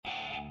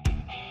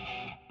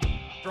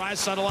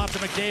Draisaitl off to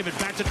McDavid.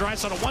 Back to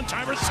Draisaitl.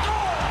 One-timer. Score!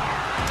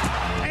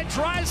 And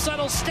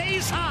Draisaitl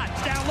stays hot.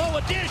 Down low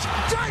a dish.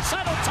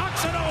 Draisaitl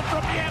tucks it home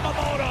from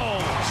Yamamoto.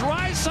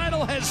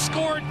 Draisaitl has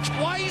scored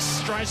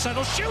twice.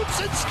 Draisaitl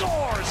shoots and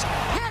scores.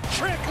 Hat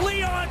trick,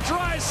 Leon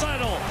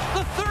Draisaitl.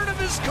 The third of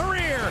his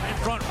career. In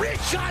front,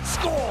 reach shot,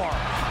 score.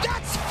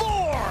 That's 4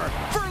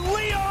 for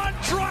Leon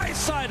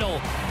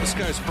Draisaitl. This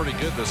guy's pretty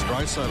good, this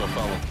Draisaitl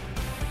fellow.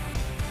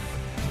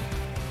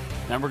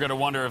 And we're going to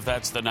wonder if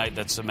that's the night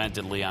that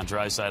cemented Leon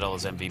Draisaitl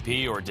as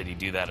MVP, or did he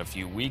do that a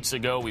few weeks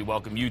ago? We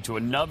welcome you to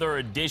another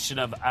edition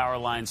of Our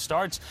Line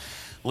Starts.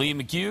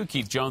 Liam McHugh,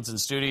 Keith Jones in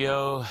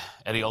studio.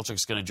 Eddie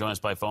Olczyk's going to join us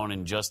by phone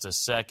in just a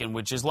second,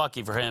 which is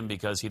lucky for him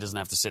because he doesn't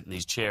have to sit in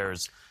these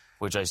chairs,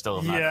 which I still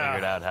have not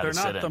figured out how to sit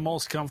in. They're not the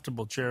most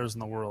comfortable chairs in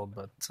the world,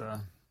 but,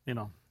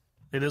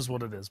 it is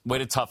what it is. Way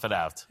to tough it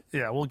out.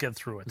 Yeah, we'll get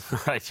through it. All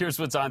right, here's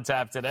what's on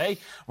tap today.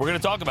 We're going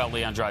to talk about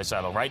Leon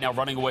Draisaitl. Right now,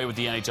 running away with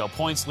the NHL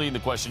points lead. The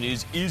question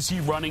is he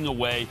running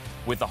away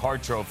with the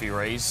Hart Trophy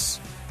race?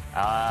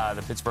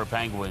 The Pittsburgh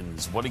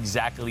Penguins. What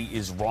exactly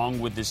is wrong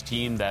with this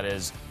team that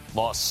has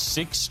lost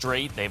 6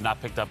 straight? They've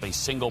not picked up a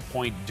single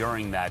point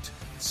during that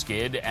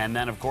skid. And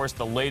then, of course,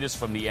 the latest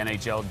from the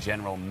NHL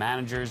general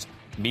managers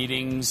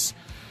meetings.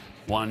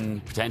 One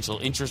potential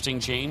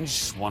interesting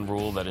change, one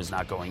rule that is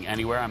not going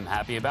anywhere I'm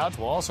happy about.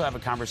 We'll also have a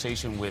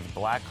conversation with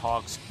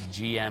Blackhawks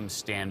GM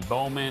Stan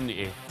Bowman.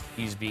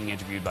 He's being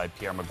interviewed by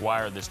Pierre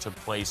Maguire. This took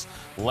place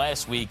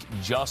last week,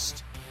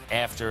 just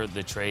after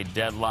the trade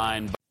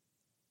deadline.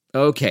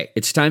 Okay,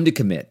 it's time to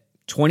commit.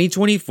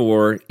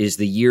 2024 is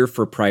the year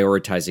for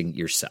prioritizing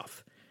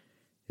yourself.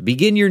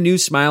 Begin your new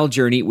smile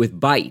journey with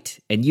Byte,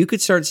 and you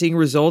could start seeing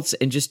results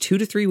in just 2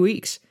 to 3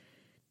 weeks.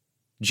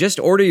 Just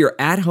order your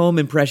at-home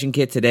impression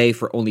kit today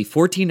for only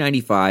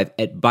 $14.95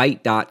 at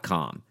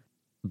Byte.com.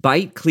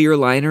 Byte clear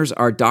liners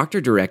are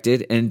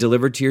doctor-directed and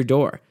delivered to your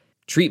door.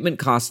 Treatment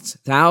costs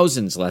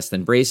thousands less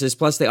than braces,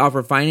 plus they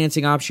offer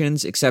financing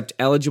options, accept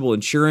eligible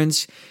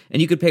insurance,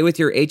 and you could pay with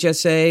your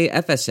HSA,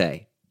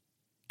 FSA.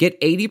 Get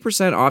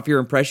 80% off your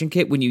impression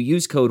kit when you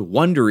use code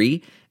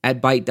WONDERY at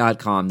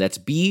Byte.com. That's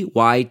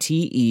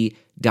BYTE.com.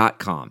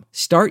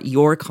 Start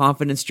your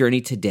confidence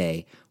journey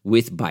today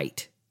with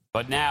Byte.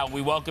 But now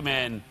we welcome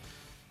in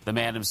the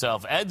man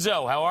himself.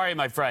 Edzo, how are you,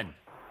 my friend?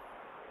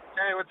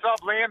 Hey, what's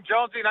up, Liam?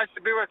 Jonesy, nice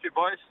to be with you,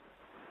 boys.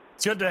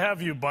 It's good to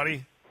have you,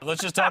 buddy.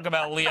 Let's just talk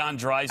about Leon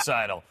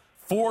Draisaitl.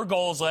 4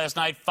 goals last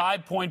night,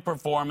 5-point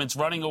performance,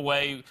 running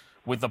away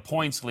with the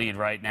points lead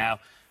right now.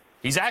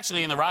 He's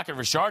actually in the Rocket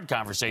Richard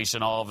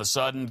conversation all of a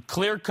sudden.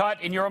 Clear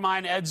cut in your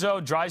mind,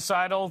 Edzo,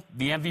 Draisaitl,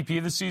 the MVP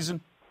of the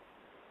season?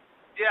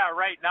 Yeah,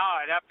 right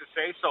now I'd have to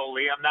say so,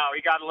 Liam. Now,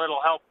 he got a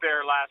little help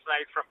there last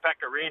night from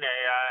Pekka Rinne.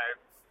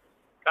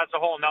 That's a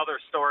whole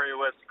nother story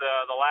with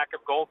the lack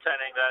of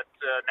goaltending that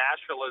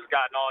Nashville has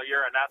gotten all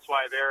year, and that's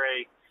why they're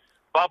a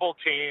bubble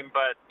team.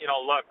 But,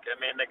 look, I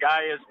mean, the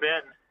guy has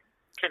been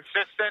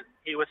consistent.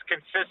 He was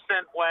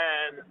consistent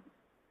when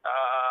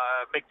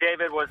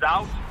McDavid was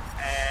out,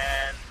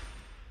 and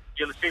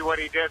you'll see what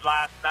he did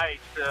last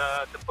night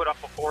to put up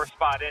a 4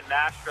 spot in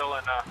Nashville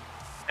and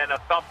a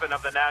thumping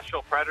of the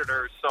Nashville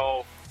Predators.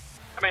 So,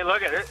 I mean,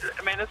 look at it.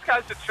 I mean, this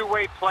guy's a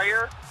two-way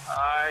player.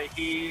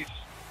 He's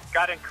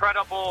got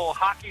incredible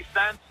hockey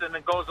sense, and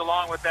it goes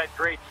along with that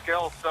great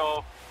skill.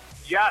 So,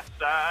 yes,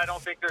 I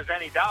don't think there's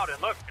any doubt. And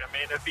look, I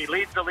mean, if he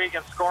leads the league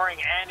in scoring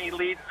and he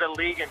leads the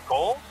league in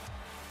goals,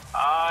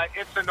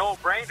 it's a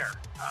no-brainer.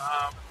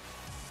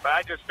 But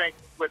I just think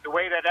with the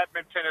way that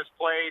Edmonton has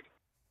played,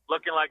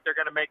 looking like they're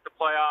going to make the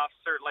playoffs,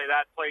 certainly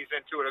that plays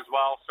into it as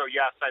well. So,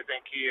 yes, I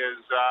think he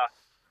is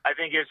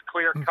he's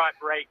clear-cut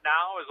right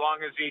now, as long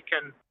as he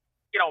can,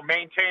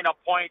 maintain a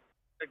point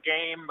a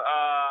game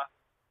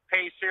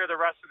pace here the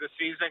rest of the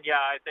season.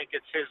 Yeah, I think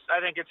it's his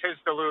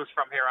to lose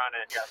from here on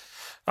in. Yes.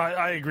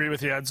 I agree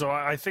with you, Ed. So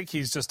I think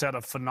he's just had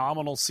a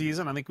phenomenal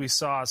season. I think we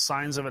saw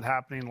signs of it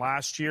happening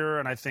last year,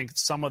 and I think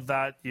some of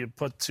that you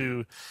put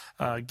to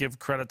give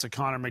credit to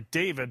Connor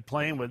McDavid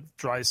playing with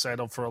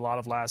Draisaitl for a lot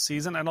of last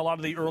season and a lot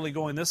of the early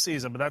going this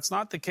season, but that's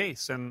not the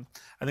case. And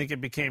I think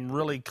it became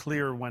really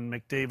clear when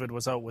McDavid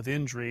was out with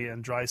injury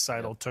and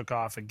Draisaitl took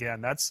off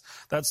again. That's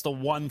the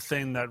one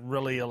thing that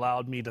really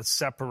allowed me to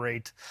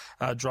separate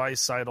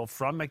Draisaitl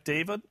from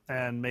McDavid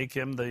and make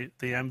him the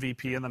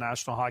MVP in the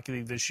National Hockey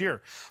League this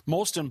year.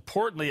 Most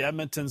importantly,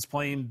 Edmonton's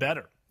playing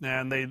better.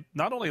 And they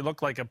not only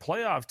look like a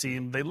playoff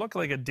team, they look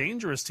like a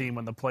dangerous team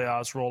when the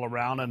playoffs roll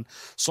around. And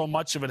so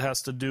much of it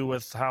has to do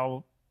with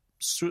how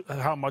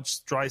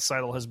much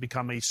Draisaitl has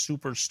become a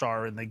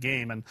superstar in the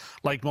game. And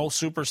like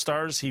most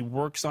superstars, he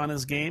works on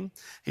his game.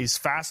 He's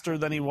faster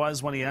than he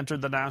was when he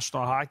entered the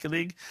National Hockey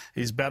League.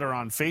 He's better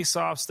on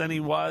faceoffs than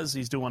he was.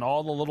 He's doing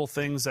all the little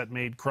things that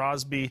made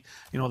Crosby,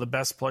 the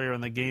best player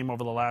in the game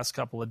over the last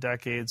couple of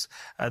decades.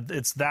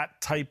 It's that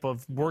type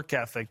of work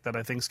ethic that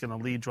I think is going to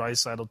lead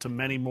Draisaitl to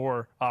many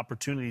more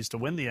opportunities to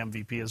win the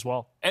MVP as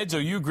well.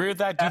 Edzo, you agree with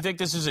that? Do you think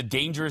this is a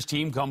dangerous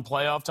team come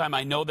playoff time?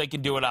 I know they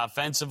can do it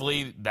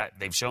offensively. That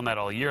they've shown that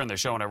all year, and they're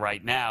showing it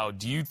right now.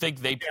 Do you think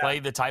they play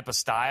the type of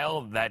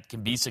style that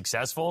can be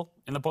successful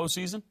in the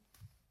postseason?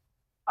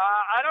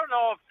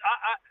 know if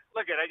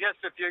I guess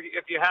if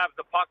you have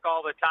the puck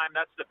all the time,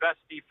 that's the best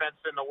defense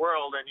in the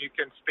world, and you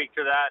can speak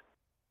to that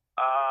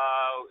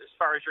as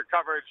far as your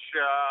coverage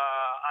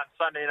on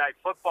Sunday Night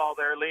Football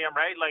there, Liam,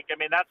 right? Like, I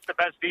mean, that's the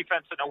best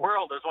defense in the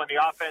world is when the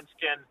offense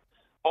can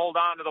hold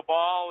on to the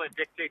ball and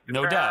dictate the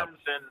terms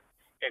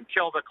and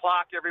kill the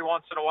clock every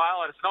once in a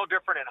while. And it's no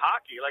different in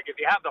hockey. Like, if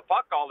you have the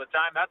puck all the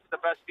time, that's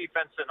the best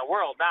defense in the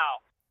world.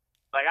 Now,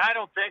 like, I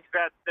don't think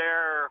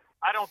they're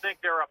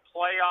a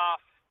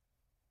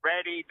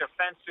playoff-ready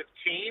defensive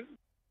team.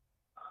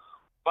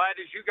 But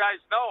as you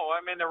guys know, I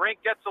mean, the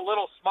rink gets a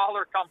little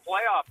smaller come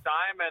playoff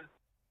time, and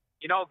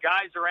you know,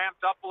 guys are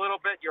amped up a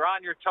little bit. You're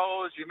on your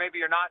toes.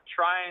 You're not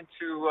trying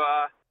to,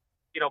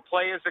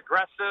 play as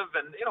aggressive.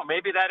 And,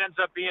 maybe that ends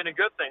up being a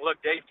good thing. Look,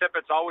 Dave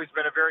Tippett's always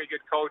been a very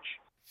good coach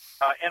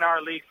in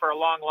our league for a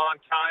long, long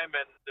time.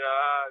 And,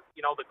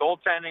 the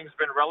goaltending's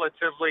been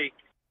relatively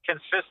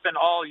consistent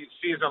all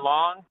season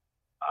long.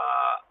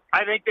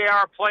 I think they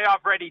are a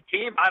playoff-ready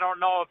team. I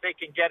don't know if they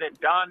can get it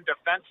done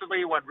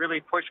defensively when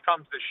really push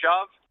comes to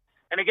shove.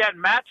 And again,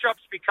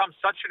 matchups become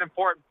such an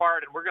important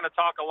part, and we're going to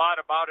talk a lot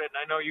about it, and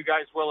I know you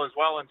guys will as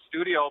well in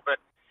studio,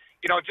 but,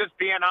 just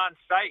being on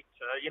site,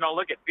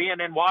 look at being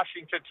in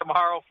Washington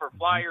tomorrow for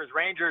Flyers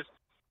and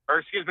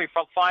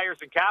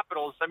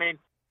Capitals. I mean,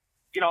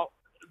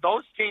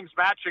 those teams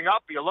matching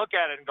up, you look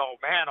at it and go,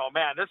 man, oh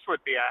man, this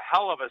would be a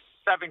hell of a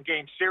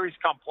 7-game series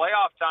come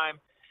playoff time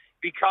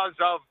because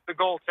of the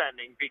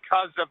goaltending,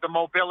 because of the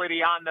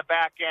mobility on the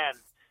back end,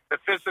 the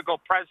physical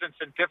presence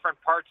in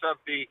different parts of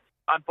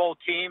on both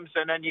teams,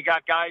 and then you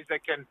got guys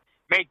that can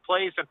make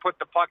plays and put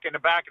the puck in the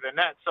back of the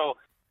net. So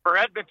for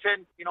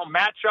Edmonton,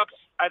 matchups,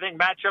 I think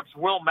matchups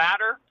will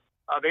matter.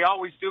 They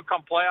always do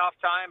come playoff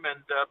time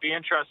and be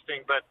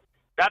interesting, but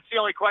that's the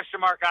only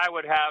question mark I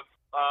would have,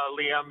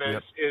 Liam,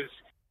 is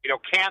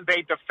can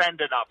they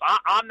defend enough?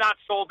 I'm not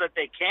sold that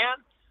they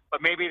can,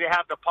 but maybe they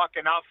have the puck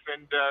enough,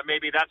 and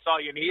maybe that's all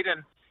you need,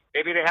 and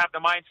maybe they have the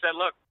mindset,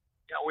 look,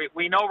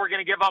 we know we're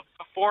going to give up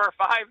 4 or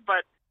 5,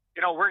 but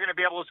we're going to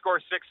be able to score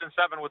 6 and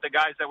 7 with the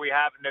guys that we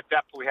have and the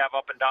depth we have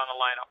up and down the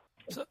lineup.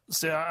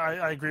 See,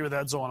 I agree with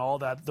Edzo on all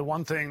that. The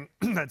one thing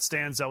that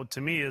stands out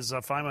to me is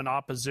if I'm an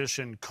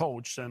opposition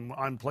coach and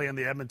I'm playing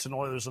the Edmonton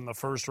Oilers in the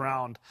first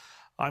round,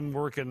 I'm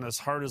working as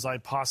hard as I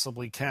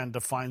possibly can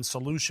to find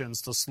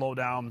solutions to slow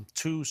down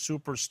 2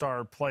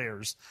 superstar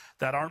players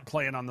that aren't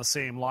playing on the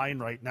same line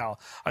right now.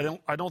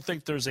 I don't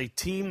think there's a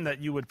team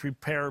that you would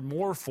prepare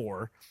more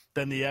for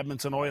than the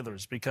Edmonton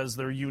Oilers because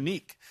they're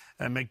unique.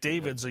 And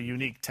McDavid's a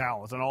unique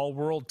talent, an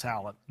all-world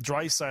talent.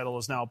 Draisaitl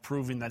is now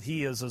proving that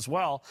he is as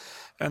well.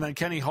 And then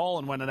Kenny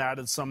Holland went and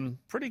added some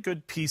pretty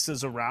good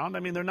pieces around. I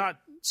mean, they're not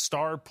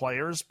star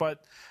players,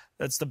 but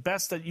that's the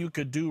best that you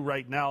could do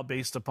right now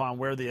based upon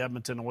where the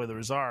Edmonton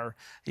Oilers are.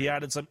 He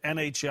added some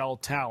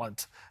NHL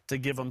talent to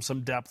give him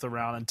some depth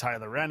around, and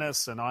Tyler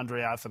Ennis and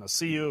Andre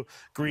Athanasiou.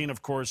 Green,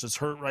 of course, is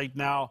hurt right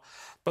now.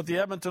 But the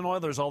Edmonton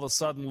Oilers all of a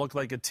sudden look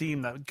like a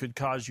team that could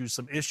cause you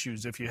some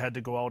issues if you had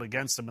to go out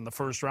against them in the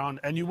first round,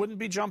 and you wouldn't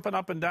be jumping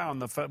up and down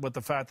with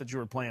the fact that you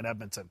were playing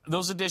Edmonton.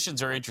 Those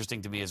additions are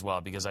interesting to me as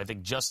well because I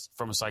think just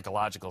from a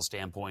psychological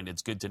standpoint,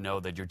 it's good to know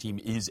that your team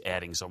is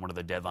adding someone to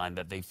the deadline,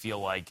 that they feel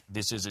like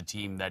this is a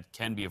team that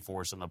can be a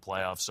force in the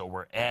playoffs, so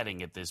we're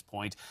adding at this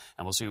point,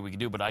 and we'll see what we can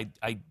do. But I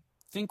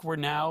think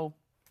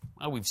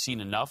we've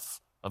seen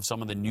enough of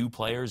some of the new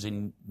players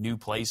in new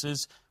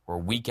places. We're a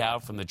week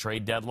out from the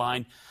trade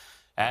deadline.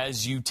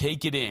 As you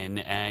take it in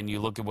and you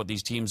look at what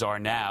these teams are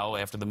now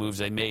after the moves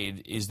they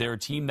made, is there a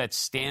team that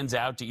stands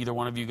out to either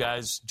one of you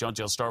guys?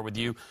 Jonesy, I'll start with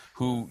you,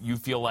 who you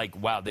feel like,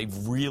 wow,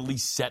 they've really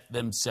set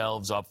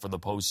themselves up for the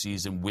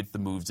postseason with the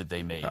moves that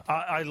they made?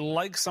 I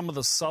like some of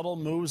the subtle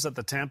moves that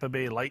the Tampa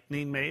Bay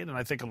Lightning made, and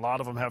I think a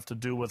lot of them have to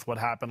do with what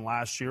happened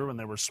last year when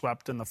they were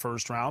swept in the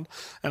first round,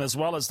 and as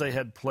well as they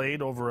had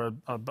played over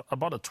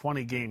about a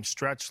 20-game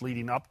stretch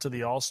leading up to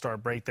the All-Star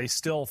break, they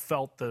still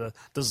felt the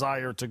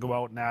desire to go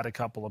out and add a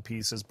couple of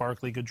pieces.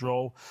 Barclay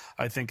Goodrow,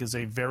 I think, is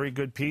a very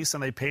good piece,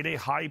 and they paid a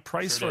high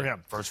price for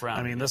him. First round.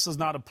 I mean, this is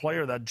not a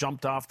player that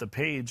jumped off the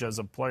page as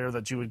a player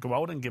that you would go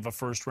out and give a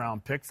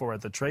first-round pick for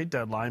at the trade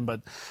deadline, but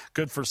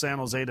good for San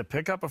Jose to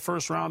pick up a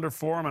first-rounder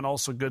for him, and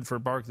also good for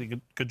Barclay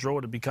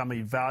Goodrow to become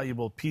a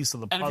valuable piece of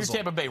the puzzle. And if you're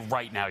Tampa Bay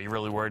right now, you're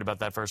really worried about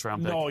that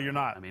first-round pick? No, you're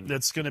not. I mean,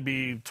 it's going to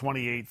be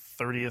 28th,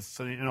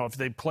 30th. If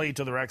they play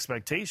to their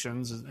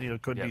expectations,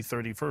 it could be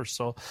 31st.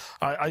 So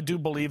I do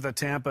believe that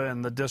Tampa,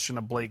 in the addition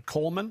of Blake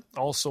Coleman,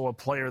 also a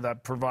player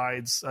that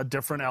provides a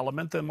different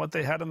element than what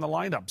they had in the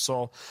lineup.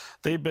 So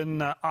they've been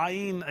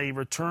eyeing a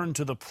return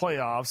to the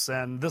playoffs,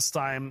 and this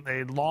time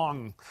a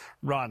long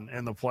run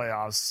in the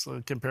playoffs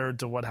compared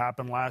to what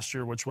happened last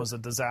year, which was a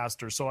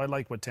disaster. So I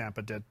like what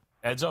Tampa did.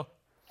 Edzo?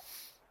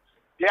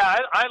 Yeah,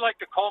 I like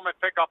the Coleman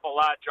pickup a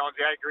lot,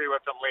 Jonesy. I agree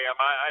with him, Liam.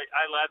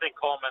 I think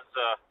Coleman's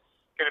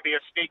going to be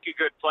a sneaky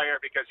good player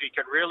because he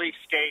can really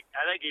skate.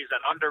 I think he's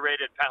an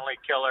underrated penalty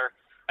killer.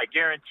 I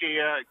guarantee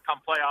you,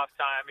 come playoff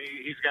time,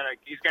 he's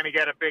gonna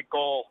get a big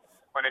goal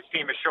when his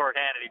team is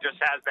shorthanded. He just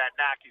has that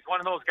knack. He's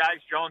one of those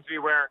guys, Jonesy,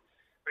 where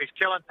when he's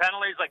killing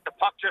penalties, like the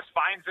puck just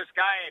finds this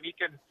guy, and he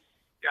can.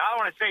 I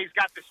don't want to say he's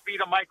got the speed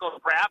of Michael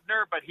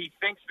Grabner, but he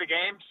thinks the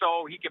game,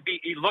 so he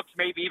looks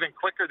maybe even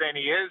quicker than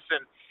he is,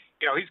 and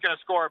he's going to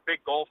score a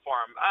big goal for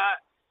him.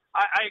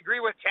 I agree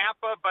with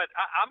Tampa, but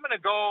I'm going to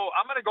go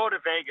to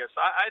Vegas.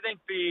 I think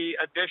the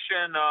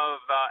addition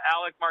of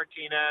Alec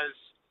Martinez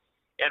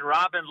and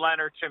Robin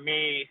Lehner, to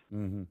me,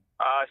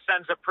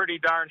 sends a pretty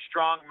darn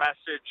strong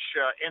message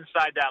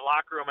inside that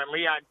locker room. And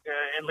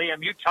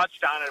Liam, you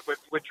touched on it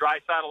with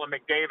Draisaitl and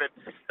McDavid,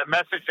 the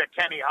message that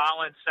Kenny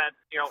Holland sent,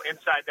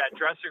 inside that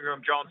dressing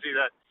room, Jonesy,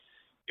 that,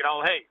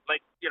 hey,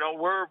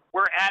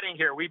 we're adding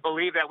here. We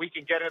believe that we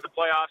can get into the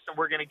playoffs, and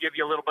we're going to give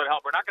you a little bit of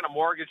help. We're not going to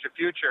mortgage the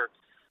future.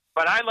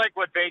 But I like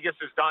what Vegas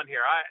has done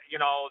here.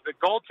 The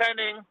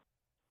goaltending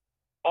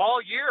all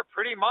year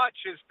pretty much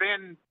has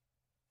been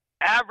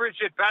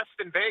average at best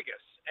in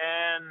Vegas.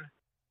 And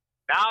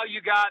now you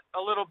got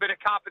a little bit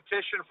of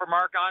competition for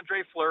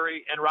Marc-Andre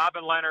Fleury and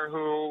Robin Lehner,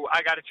 who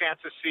I got a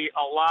chance to see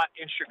a lot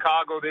in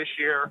Chicago this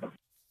year.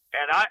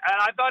 And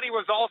I thought he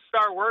was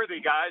all-star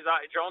worthy, guys.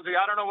 Jonesy,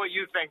 I don't know what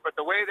you think, but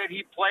the way that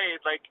he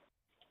played,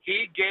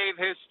 he gave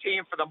his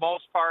team, for the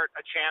most part,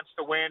 a chance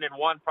to win and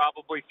won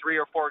probably 3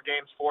 or 4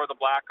 games for the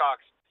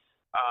Blackhawks.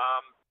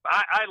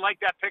 I like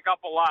that pickup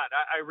a lot.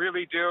 I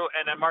really do.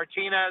 And then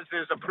Martinez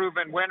is a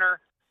proven winner.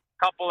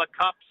 Couple of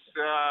cup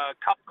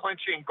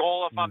clinching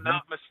goal, if I'm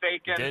not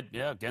mistaken. Did,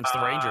 against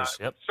the Rangers.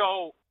 Yep.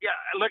 So,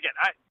 look at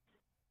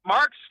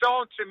Mark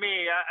Stone, to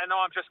me, I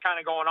know I'm just kind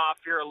of going off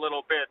here a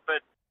little bit,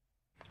 but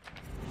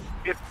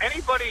if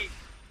anybody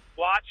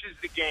watches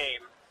the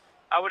game,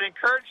 I would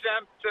encourage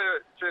them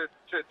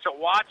to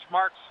watch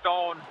Mark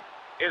Stone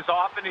as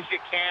often as you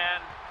can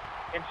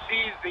and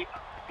see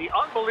the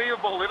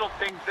unbelievable little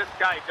things this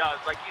guy does.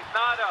 He's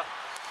not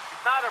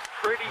a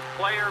pretty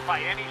player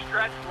by any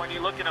stretch when you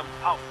look at him,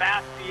 how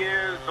fast he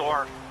is,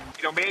 or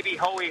maybe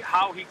how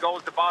he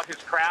goes about his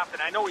craft.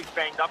 And I know he's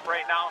banged up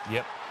right now.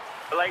 Yep.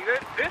 But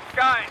this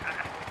guy,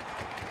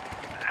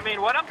 I mean,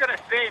 what I'm going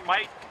to say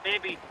might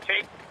maybe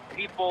take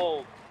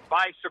people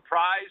by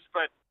surprise,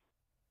 but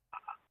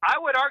I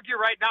would argue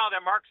right now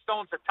that Mark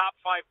Stone's a top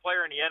 5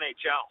 player in the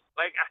NHL.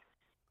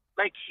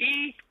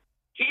 He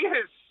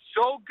is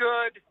so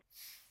good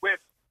with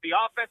the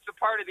offensive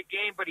part of the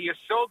game, but he is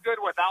so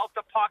good without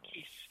the puck.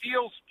 He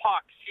steals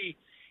pucks.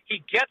 He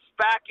gets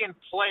back in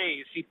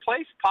plays. He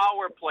plays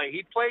power play.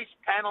 He plays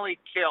penalty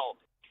kill.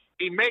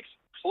 He makes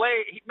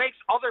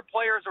other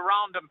players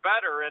around him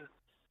better. And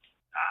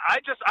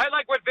I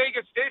like what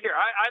Vegas did here.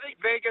 I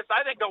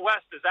think the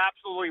West is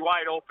absolutely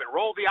wide open.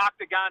 Roll the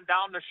octagon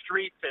down the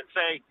street and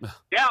say,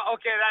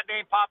 okay, that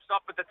name pops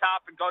up at the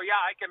top, and go,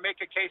 I can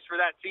make a case for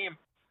that team.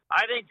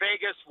 I think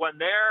Vegas, when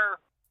they're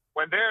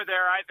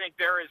there, I think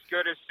they're as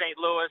good as St.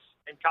 Louis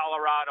and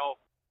Colorado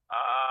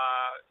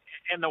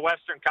in the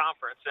Western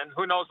Conference. And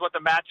who knows what the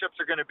matchups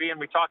are going to be, and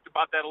we talked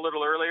about that a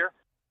little earlier.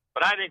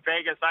 But I think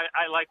Vegas,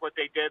 I like what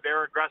they did.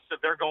 They're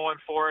aggressive. They're going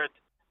for it.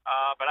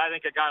 But I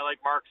think a guy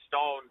like Mark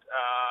Stone,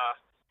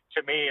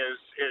 to me,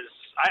 is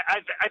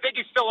I think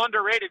he's still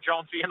underrated,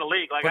 Jonesy, in the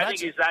league. I think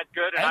he's that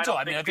good. And Enzo,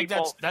 I think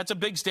that's a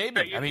big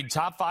statement.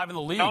 Top 5 in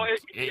the league. I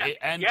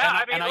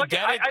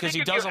get it because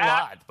he does a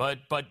lot. But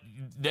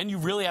then you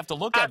really have to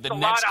look at the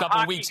next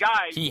couple of weeks.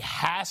 He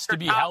has to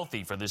be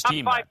healthy for this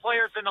team. Top 5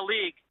 players in the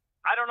league.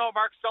 I don't know if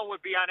Mark Stone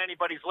would be on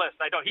anybody's list.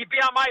 I don't. He'd be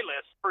on my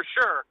list for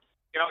sure.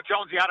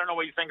 Jonesy, I don't know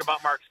what you think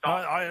about Mark Stone.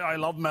 I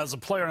love him as a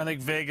player, and I think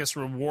Vegas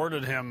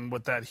rewarded him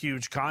with that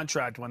huge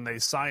contract when they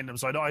signed him.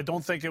 So I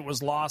don't think it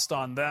was lost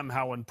on them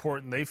how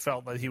important they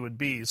felt that he would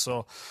be.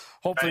 So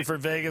hopefully for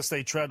Vegas,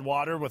 they tread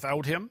water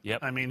without him. Yep.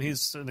 I mean,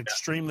 he's an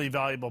extremely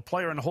valuable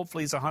player, and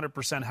hopefully he's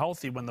 100%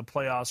 healthy when the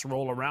playoffs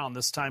roll around.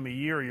 This time of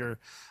year,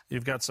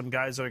 you've got some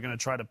guys that are going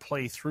to try to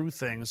play through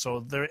things. So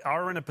they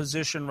are in a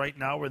position right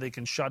now where they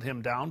can shut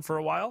him down for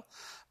a while.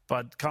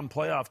 But come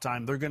playoff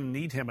time, they're going to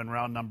need him in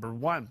round number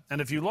 1.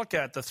 And if you look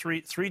at the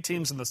three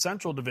teams in the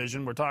Central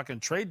Division, we're talking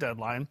trade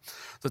deadline,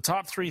 the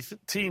top 3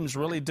 teams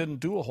really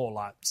didn't do a whole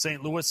lot.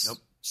 St. Louis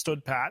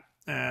stood pat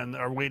and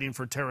are waiting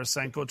for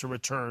Tarasenko to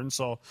return.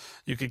 So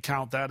you could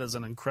count that as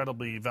an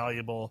incredibly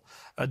valuable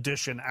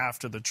addition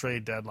after the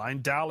trade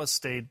deadline. Dallas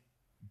stayed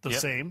the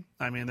same.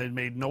 I mean, they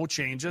made no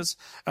changes,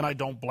 and I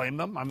don't blame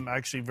them. I'm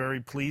actually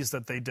very pleased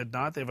that they did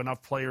not. They have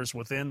enough players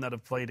within that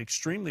have played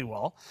extremely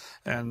well,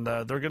 and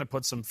they're going to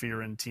put some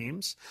fear in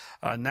teams.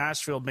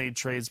 Nashville made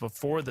trades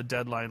before the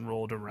deadline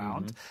rolled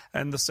around,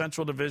 and the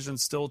Central Division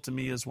still, to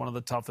me, is one of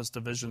the toughest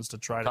divisions to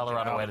try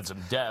Colorado added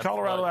some depth.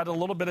 Colorado had a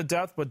little bit of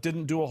depth, but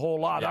didn't do a whole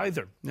lot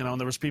either. And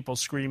there was people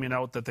screaming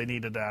out that they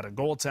needed to add a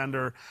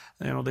goaltender.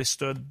 They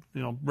stood,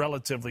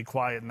 relatively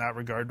quiet in that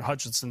regard.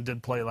 Hutchinson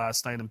did play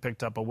last night and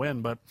picked up a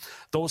win, but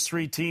those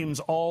 3 teams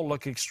all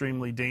look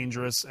extremely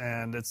dangerous,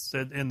 and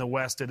in the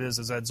West it is,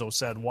 as Edzo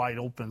said, wide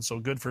open. So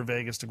good for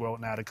Vegas to go out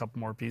and add a couple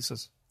more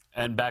pieces.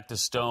 And back to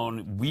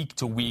Stone, week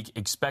to week,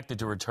 expected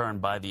to return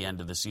by the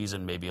end of the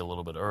season, maybe a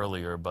little bit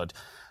earlier. But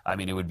I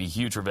mean, it would be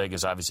huge for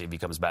Vegas. Obviously, if he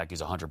comes back,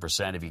 he's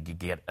 100%. If he could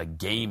get a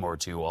game or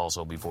two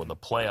also before the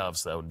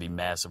playoffs, that would be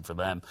massive for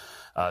them,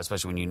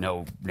 especially when you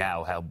know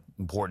now how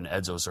important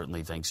Edzo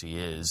certainly thinks he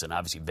is. And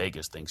obviously,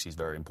 Vegas thinks he's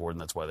very important.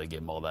 That's why they gave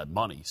him all that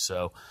money.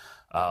 So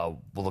we'll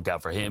look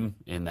out for him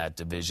in that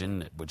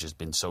division, which has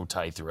been so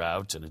tight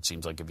throughout. And it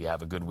seems like if you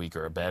have a good week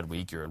or a bad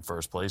week, you're in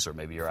first place or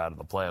maybe you're out of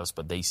the playoffs.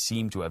 But they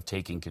seem to have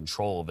taken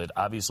control of it.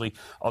 Obviously,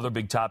 other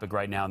big topic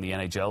right now in the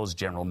NHL is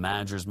general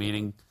managers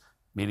meetings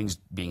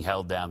being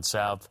held down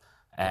south.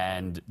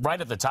 And right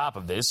at the top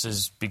of this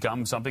has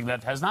become something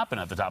that has not been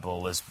at the top of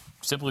the list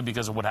simply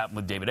because of what happened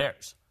with David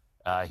Ayres.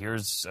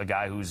 Here's a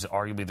guy who's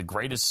arguably the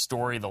greatest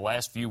story the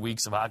last few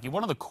weeks of hockey,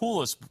 one of the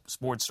coolest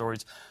sports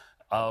stories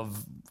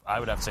of, I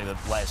would have to say, the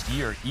last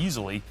year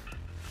easily.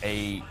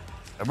 A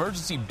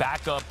emergency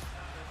backup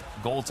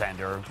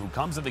goaltender who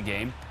comes to the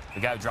game.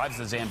 The guy who drives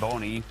the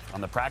Zamboni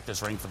on the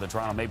practice rink for the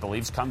Toronto Maple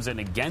Leafs comes in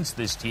against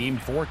this team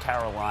for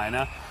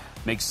Carolina,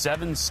 makes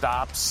 7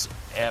 stops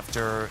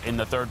in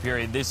the third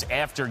period. This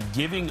after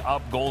giving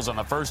up goals on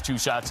the first 2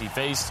 shots he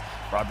faced.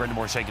 Rob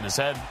Brindamore shaking his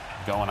head,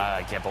 going,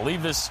 I can't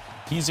believe this.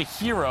 He's a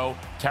hero.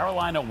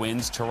 Carolina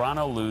wins.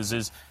 Toronto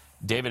loses.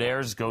 David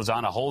Ayres goes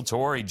on a whole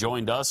tour. He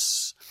joined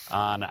us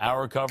on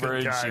our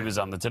coverage. He was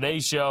on the Today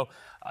Show.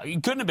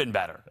 He couldn't have been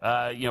better.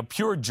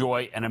 Pure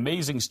joy, an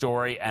amazing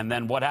story. And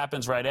then what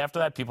happens right after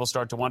that? People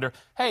start to wonder,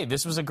 hey,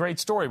 this was a great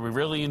story. We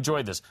really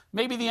enjoyed this.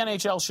 Maybe the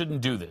NHL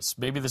shouldn't do this.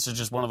 Maybe this is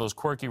just one of those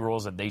quirky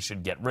rules that they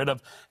should get rid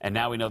of. And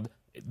now we know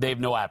they have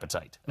no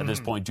appetite at this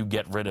point to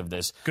get rid of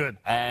this. Good.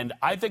 And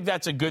I think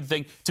that's a good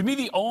thing. To me,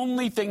 the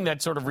only thing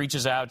that sort of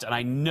reaches out, and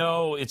I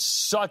know it's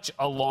such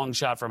a long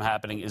shot from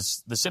happening,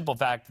 is the simple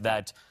fact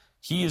that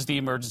he is the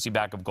emergency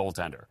backup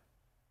goaltender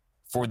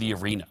for the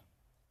arena.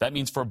 That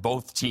means for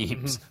both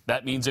teams.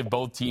 That means if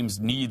both teams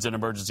needs an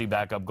emergency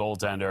backup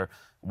goaltender,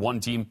 one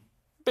team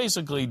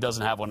basically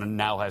doesn't have one and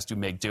now has to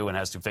make do and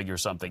has to figure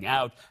something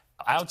out.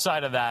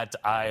 Outside of that,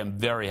 I am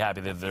very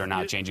happy that they're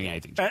not changing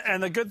anything.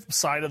 And the good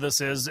side of this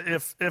is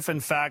if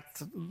in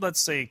fact, let's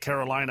say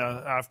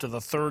Carolina, after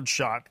the third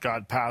shot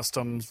got past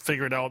them,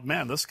 figured out,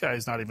 man, this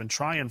guy's not even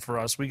trying for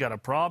us. We got a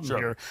problem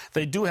here.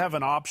 They do have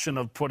an option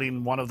of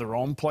putting one of their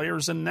own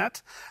players in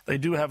net. They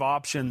do have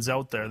options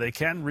out there. They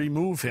can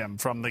remove him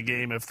from the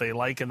game if they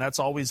like, and that's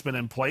always been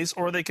in place,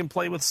 or they can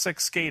play with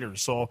 6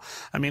 skaters. So,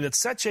 I mean, it's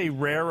such a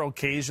rare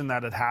occasion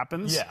that it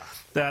happens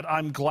that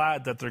I'm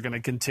glad that they're going to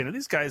continue.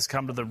 These guys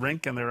come to the rink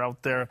and they're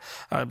out there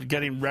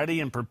getting ready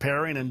and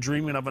preparing and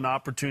dreaming of an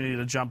opportunity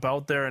to jump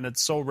out there, and it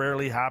so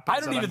rarely happens. I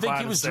don't even think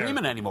he was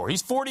dreaming anymore.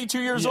 He's 42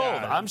 years old.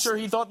 I'm sure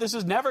he thought this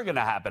is never going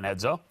to happen,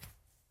 Edzo.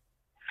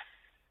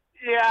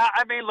 Yeah,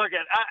 I mean, look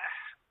at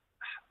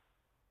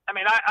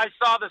I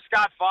saw the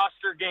Scott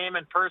Foster game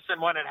in person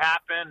when it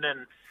happened,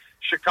 and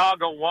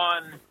Chicago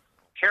won.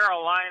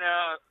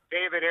 Carolina,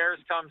 David Ayres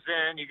comes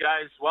in. You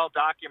guys well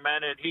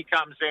documented. He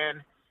comes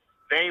in.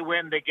 They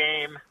win the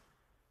game.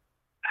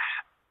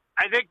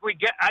 I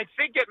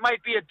think it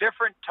might be a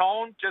different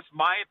tone, just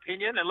my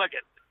opinion. And look,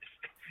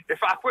 if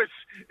I was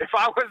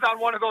on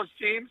one of those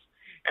teams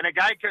and a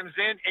guy comes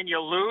in and you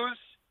lose,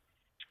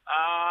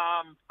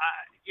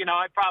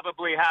 I'd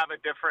probably have a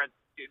different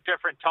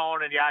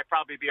tone, and I'd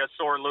probably be a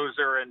sore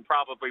loser and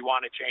probably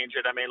want to change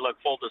it. I mean,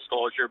 look, full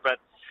disclosure, but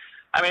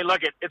I mean,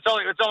 look, it's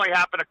only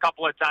happened a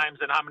couple of times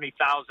in how many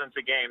thousands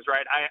of games,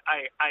 right?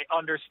 I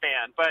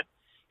understand, but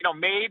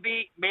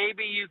maybe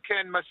you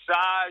can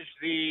massage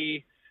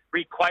the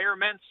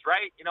requirements,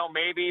 right?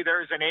 Maybe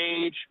there's an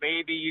age,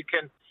 maybe you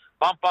can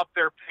bump up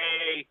their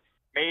pay.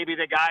 Maybe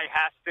the guy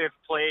has to have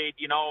played,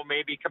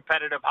 maybe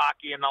competitive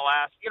hockey in the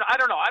last, I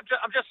don't know.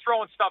 I'm just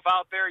throwing stuff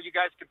out there. You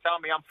guys can tell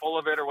me I'm full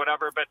of it or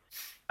whatever, but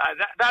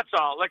that's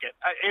all. Look,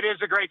 it is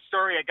a great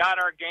story. It got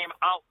our game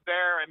out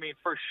there. I mean,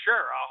 for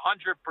sure,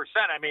 100%.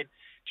 I mean,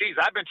 geez,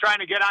 I've been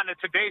trying to get on the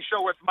Today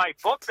Show with my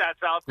book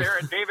that's out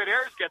there, and David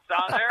Ayres gets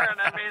on there,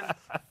 and I mean,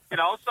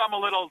 so I'm a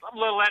little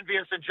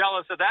envious and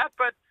jealous of that,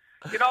 but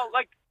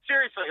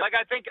seriously,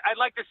 I think I'd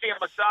like to see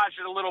him massage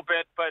it a little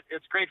bit, but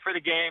it's great for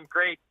the game.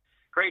 Great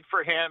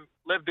for him.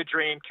 Lived the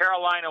dream.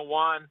 Carolina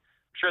won.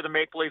 I'm sure the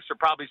Maple Leafs are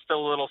probably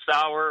still a little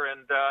sour.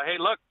 And, hey,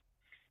 look,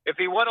 if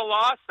he would have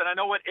lost, and I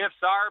know what ifs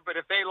are, but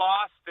if they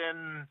lost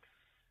and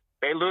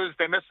they lose,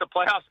 they miss the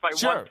playoffs by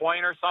 1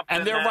 point or something.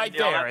 And they're right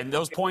there, and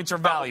those points are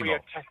valuable.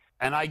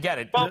 And I get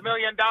it. $10 or a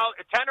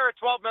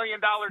 $12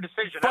 million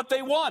decision. But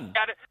they won.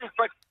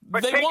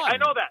 But they won. I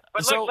know that.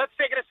 But let's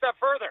take it a step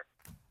further.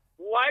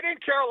 Why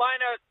didn't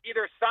Carolina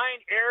either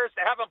sign Ayres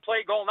to have him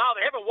play goal now?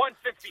 They haven't won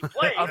since he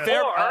played.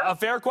 A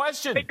fair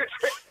question. Make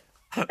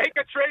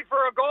a trade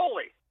for a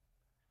goalie.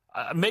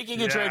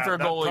 Making a trade for a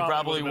goalie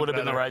probably would have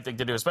been the right thing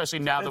to do, especially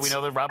now that we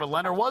know that Robert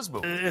Leonard was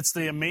moved. It's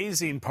the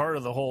amazing part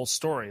of the whole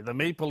story. The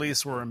Maple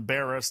Leafs were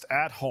embarrassed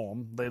at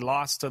home. They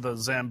lost to the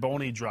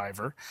Zamboni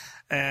driver,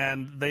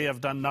 and they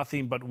have done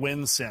nothing but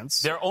win since.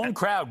 Their own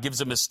crowd gives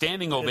them a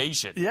standing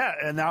ovation.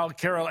 And now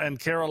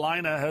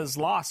Carolina has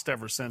lost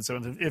ever since.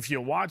 And if you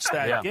watch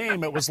that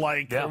game, it was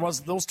like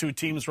those two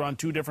teams were on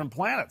 2 different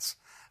planets.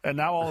 And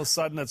now all of a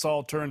sudden it's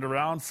all turned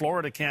around.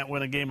 Florida can't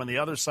win a game on the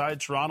other side.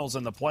 Toronto's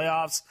in the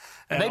playoffs.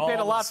 And they paid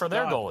a lot for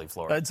their goalie,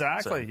 Florida.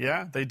 Exactly. So.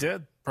 Yeah, they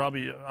did.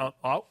 Probably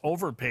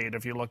overpaid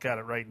if you look at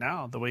it right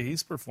now, the way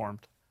he's performed.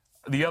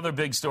 The other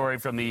big story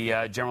from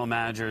the general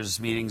managers'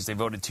 meetings, they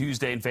voted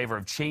Tuesday in favor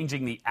of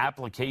changing the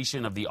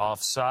application of the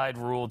offside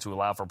rule to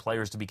allow for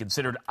players to be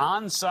considered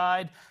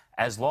onside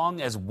as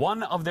long as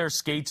one of their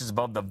skates is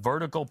above the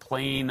vertical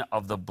plane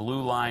of the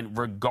blue line,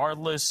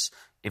 regardless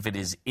if it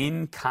is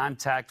in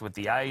contact with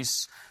the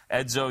ice.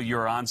 Edzo,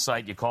 you're on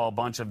site. You call a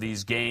bunch of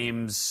these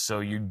games, so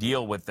you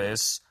deal with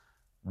this.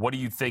 What do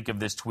you think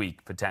of this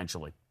tweak,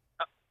 potentially?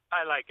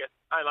 I like it.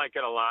 I like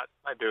it a lot.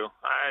 I do.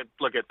 I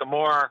look at the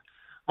more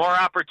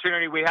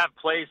opportunity we have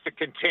plays to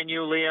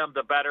continue, Liam,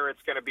 the better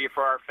it's going to be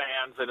for our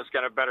fans, and it's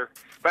going to better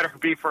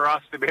be for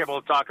us to be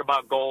able to talk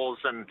about goals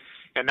and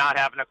not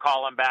having to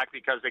call him back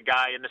because the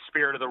guy, in the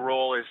spirit of the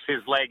rule,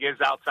 his leg is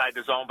outside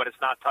the zone, but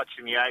it's not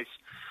touching the ice.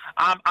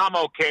 I'm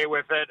okay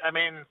with it. I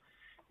mean,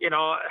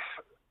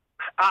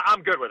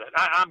 I'm good with it.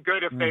 I'm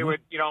good if they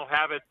would,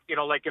 have it,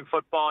 like in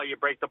football, you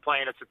break the play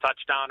and it's a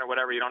touchdown or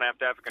whatever. You don't have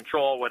to have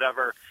control,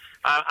 whatever.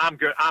 I'm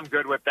good. I'm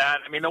good with that.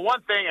 I mean, the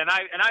one thing, and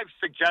I've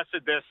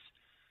suggested this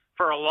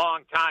for a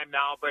long time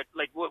now, but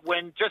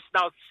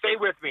stay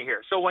with me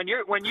here. So when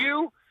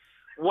you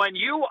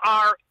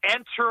are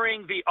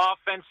entering the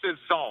offensive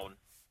zone,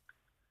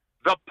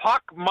 the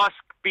puck must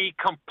be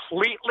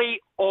completely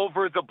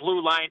over the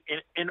blue line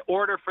in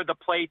order for the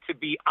play to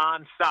be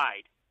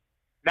onside.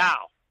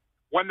 Now,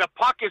 when the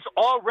puck is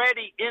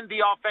already in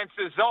the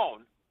offensive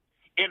zone,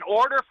 in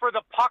order for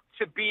the play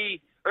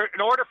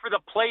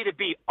to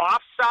be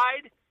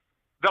offside,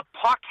 the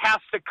puck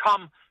has to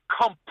come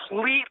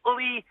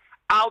completely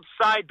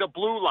outside the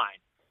blue line.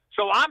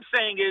 So I'm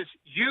saying is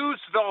use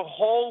the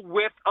whole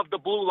width of the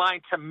blue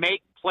line to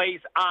make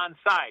plays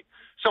onside.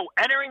 So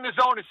entering the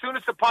zone, as soon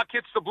as the puck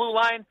hits the blue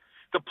line,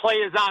 the play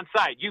is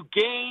onside. You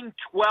gain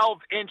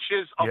 12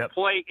 inches of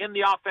play in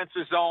the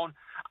offensive zone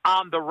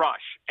on the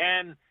rush.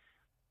 And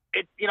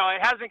it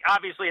hasn't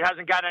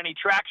got any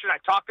traction. I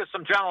talked to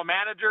some general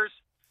managers.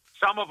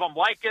 Some of them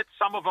like it.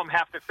 Some of them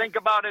have to think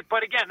about it.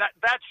 But again,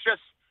 that's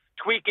just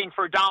tweaking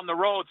for down the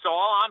road. So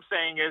all I'm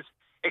saying is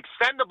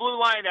extend the blue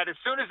line that as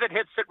soon as it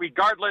hits it,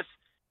 regardless,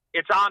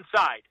 it's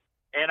onside.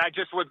 And I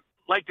just would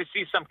like to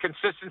see some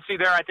consistency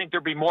there. I think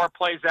there'd be more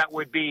plays that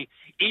would be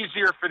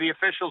easier for the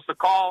officials to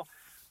call.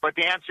 But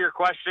to answer your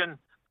question,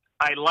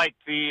 I like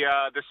the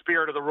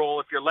spirit of the rule.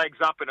 If your leg's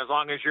up and as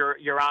long as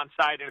you're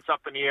onside and it's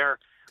up in the air,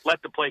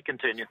 let the play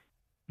continue.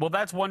 Well,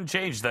 that's one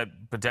change that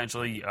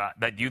potentially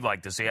that you'd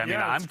like to see. I mean,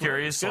 I'm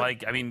curious.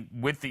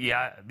 With the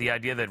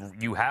idea that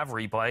you have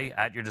replay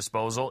at your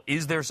disposal,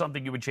 is there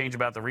something you would change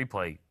about the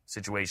replay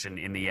situation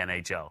in the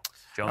NHL?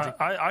 Jonesy?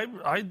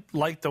 I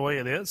like the way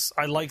it is.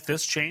 I like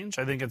this change.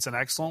 I think it's an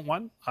excellent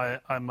one.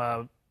 I'm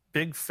a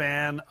big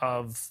fan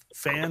of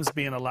fans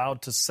being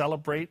allowed to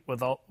celebrate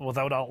without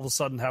all of a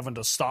sudden having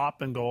to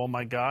stop and go, oh,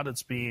 my God,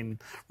 it's being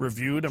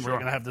reviewed and we're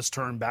going to have this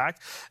turned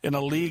back. In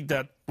a league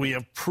that we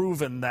have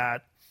proven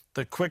that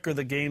the quicker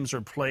the games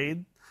are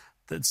played,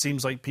 it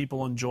seems like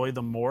people enjoy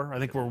them more. I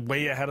think we're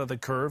way ahead of the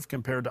curve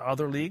compared to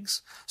other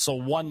leagues. So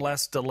one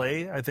less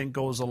delay, I think,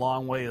 goes a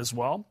long way as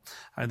well.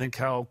 I think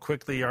how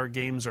quickly our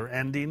games are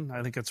ending,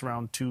 I think it's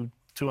around 2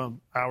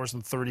 hours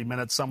and 30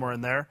 minutes, somewhere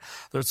in there.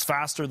 It's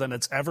faster than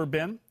it's ever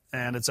been.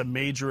 And it's a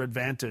major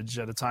advantage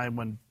at a time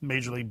when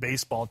Major League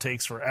Baseball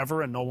takes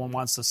forever and no one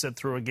wants to sit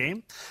through a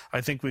game. I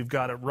think we've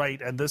got it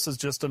right. And this is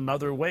just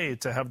another way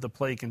to have the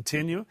play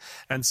continue.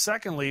 And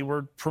secondly,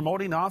 we're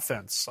promoting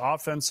offense.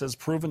 Offense has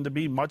proven to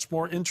be much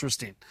more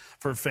interesting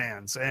for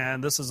fans.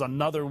 And this is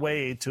another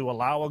way to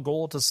allow a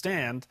goal to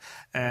stand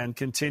and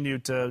continue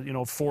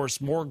to,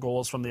 force more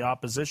goals from the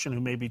opposition who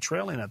may be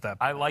trailing at that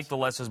point. I like the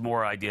less is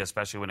more idea,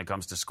 especially when it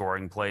comes to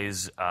scoring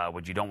plays.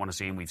 What you don't want to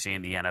see, and we've seen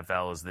in the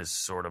NFL, is this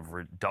sort of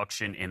reduction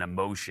in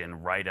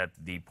emotion right at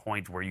the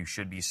point where you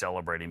should be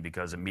celebrating,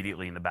 because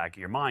immediately in the back of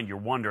your mind, you're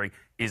wondering,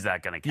 is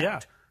that going to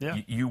count?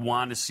 Yeah. You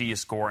want to see a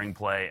scoring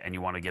play and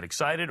you want to get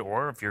excited,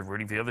 or if you're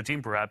rooting for the other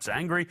team, perhaps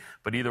angry.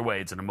 But either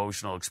way, it's an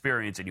emotional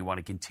experience and you want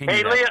to continue.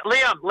 Hey, that.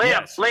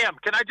 Liam,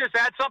 can I just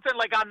add something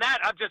on that?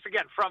 I'm just,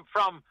 again,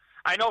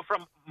 I know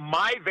from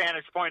my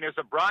vantage point as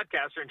a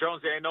broadcaster, and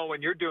Jonesy, I know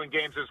when you're doing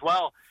games as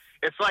well,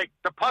 it's like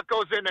the puck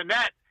goes in the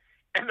net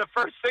and the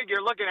first thing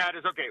you're looking at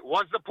is, okay,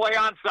 was the play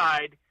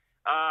onside?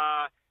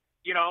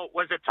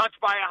 Was it touched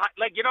by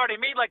you know what I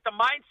mean? Like, the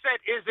mindset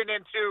isn't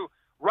into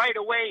right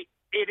away.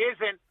 It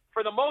isn't,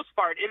 for the most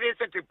part, it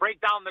isn't to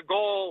break down the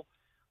goal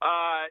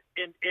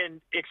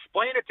and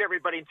explain it to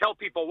everybody and tell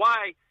people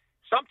why.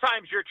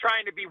 Sometimes you're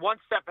trying to be one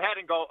step ahead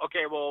and go,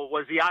 okay, well,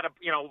 was he out of,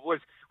 was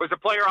the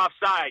player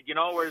offside?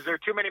 Was there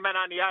too many men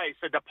on the ice?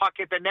 Did the puck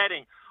hit the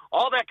netting?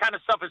 All that kind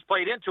of stuff is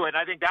played into it. And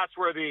I think that's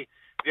where the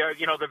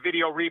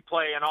video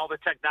replay and all the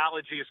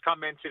technology has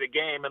come into the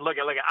game. And look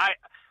at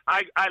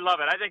I love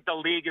it. I think the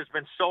league has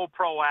been so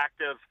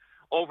proactive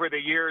over the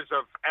years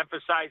of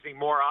emphasizing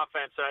more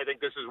offense, and I think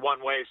this is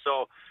one way.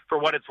 So for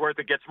what it's worth,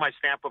 it gets my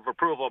stamp of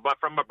approval. But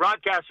from a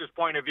broadcaster's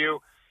point of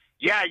view,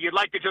 yeah, you'd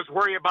like to just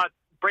worry about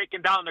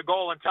breaking down the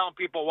goal and telling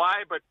people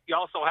why, but you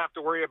also have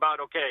to worry about,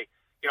 okay,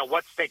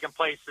 what's taking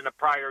place in the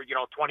prior,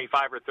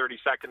 25 or 30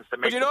 seconds to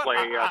make the play.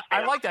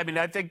 I like that. I mean,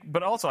 I think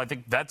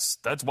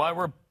that's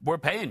why we're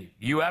paying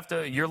you.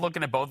 You're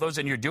looking at both those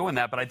and you're doing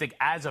that. But I think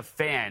as a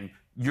fan,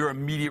 your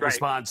immediate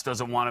response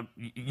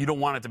you don't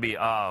want it to be,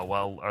 oh,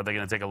 well, are they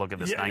going to take a look at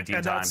this 19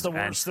 times? That's the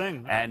worst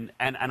thing. And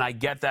I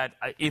get that.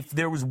 If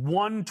there was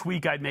one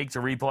tweak I'd make to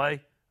replay,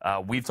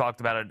 we've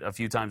talked about it a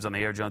few times on the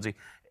air, Jonesy.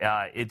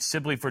 It's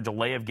simply for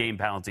delay of game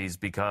penalties,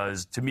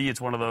 because to me it's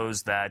one of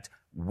those that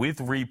with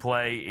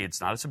replay, it's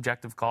not a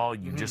subjective call.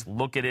 You just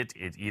look at it.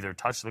 It either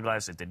touched the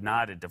glass, it did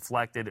not, it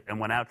deflected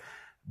and went out.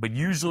 But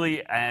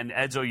usually, and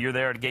Edzo, you're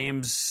there at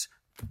games.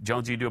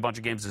 Jonesy, you do a bunch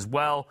of games as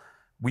well.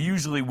 We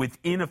usually,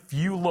 within a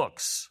few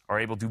looks,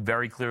 are able to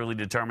very clearly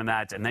determine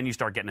that. And then you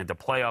start getting into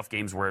playoff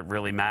games where it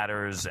really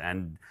matters.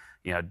 And,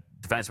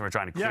 defensemen are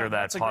trying to clear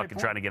that puck and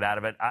trying to get out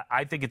of it.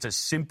 I think it's a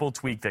simple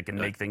tweak that can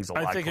make things a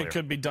lot clearer. I think it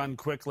could be done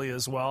quickly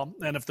as well.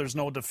 And if there's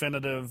no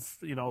definitive,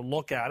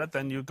 look at it,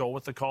 then you go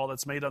with the call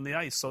that's made on the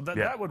ice. So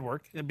that would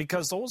work,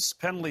 because those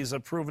penalties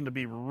have proven to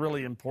be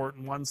really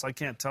important ones. I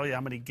can't tell you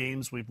how many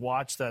games we've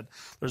watched that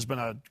there's been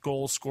a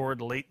goal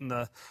scored late in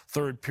the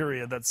third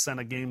period that sent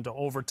a game to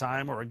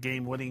overtime, or a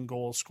game-winning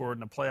goal scored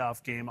in a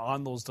playoff game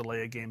on those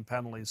delay of game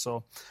penalties.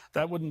 So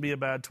that wouldn't be a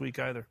bad tweak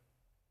either.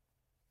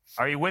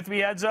 Are you with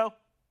me, Edzo?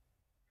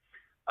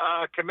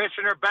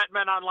 Commissioner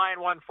Bettman on line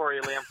 1 for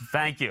you, Liam.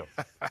 Thank you.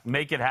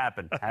 Make it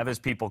happen. Have his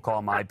people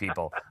call my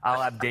people.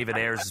 I'll have David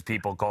Ayers'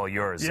 people call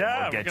yours.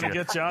 Yeah, we'll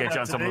get you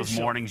on some of those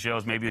morning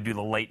shows. Maybe we'll do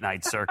the late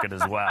night circuit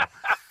as well.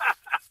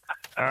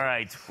 All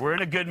right. We're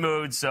in a good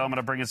mood, so I'm going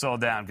to bring us all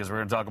down, because we're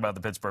going to talk about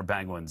the Pittsburgh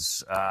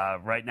Penguins.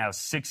 Right now,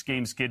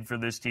 6-game skid for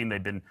this team.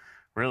 They've been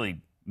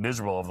really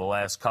miserable over the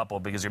last couple,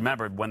 because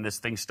remember when this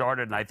thing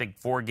started, and I think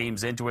 4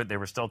 games into it, they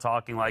were still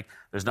talking like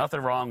there's nothing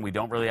wrong, we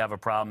don't really have a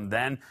problem.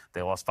 Then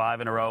they lost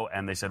 5 in a row,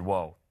 and they said,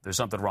 whoa, there's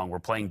something wrong, we're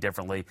playing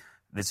differently,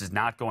 this is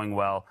not going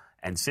well.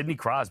 And Sidney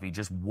Crosby,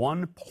 just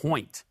 1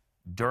 point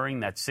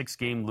during that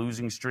 6-game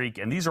losing streak,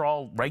 and these are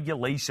all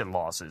regulation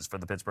losses for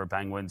the Pittsburgh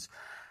Penguins.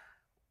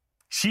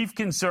 Chief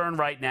concern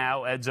right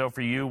now, Edzo,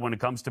 for you when it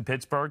comes to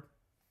Pittsburgh?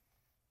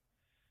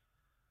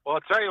 Well,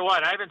 I'll tell you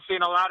what, I haven't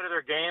seen a lot of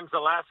their games the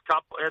last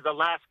couple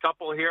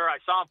here. I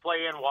saw them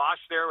play in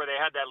Wash there, where they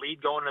had that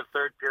lead going in the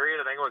third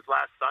period. I think it was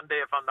last Sunday,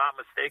 if I'm not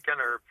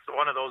mistaken, or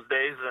one of those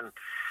days. And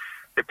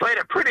they played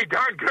a pretty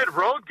darn good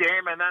road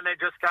game, and then they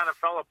just kind of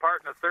fell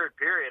apart in the third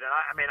period. And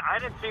I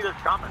didn't see this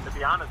coming, to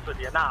be honest with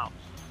you. Now,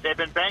 they've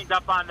been banged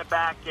up on the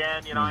back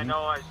end. I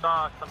know I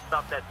saw some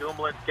stuff that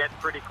Dumoulin's getting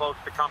pretty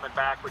close to coming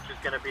back, which is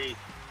going to be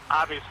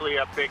obviously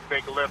a big,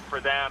 big lift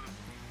for them.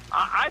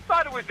 I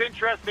thought it was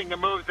interesting the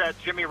moves that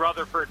Jimmy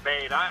Rutherford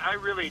made. I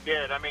really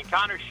did. I mean,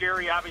 Connor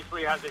Sherry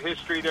obviously has a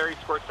history there. He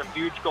scored some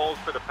huge goals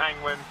for the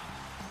Penguins.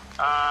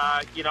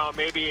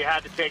 Maybe he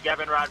had to take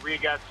Evan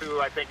Rodriguez, who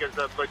I think is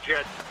a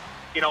legit,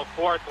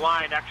 fourth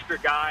line extra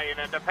guy.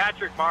 And then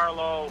Patrick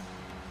Marleau,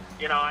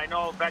 I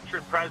know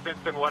veteran presence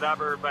and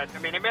whatever, but I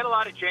mean, they made a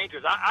lot of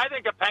changes. I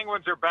think the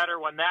Penguins are better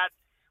when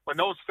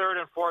those third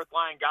and fourth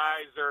line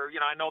guys are,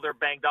 I know they're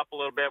banged up a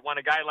little bit. When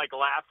a guy like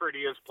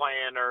Lafferty is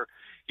playing, or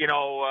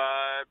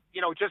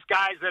just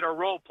guys that are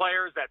role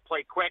players that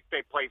play quick,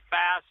 they play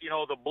fast.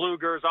 The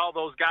Blugers, all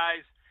those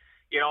guys.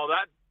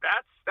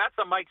 That's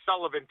a Mike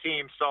Sullivan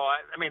team. So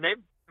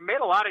they've made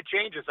a lot of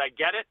changes. I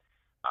get it,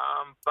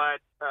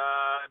 but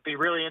it'd be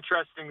really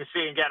interesting to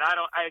see. Again,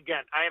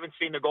 I haven't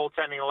seen the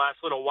goaltending the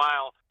last little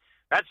while.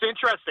 That's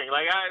interesting.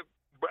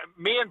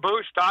 Me and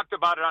Bush talked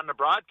about it on the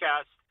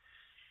broadcast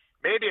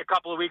maybe a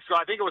couple of weeks ago.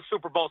 I think it was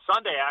Super Bowl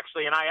Sunday,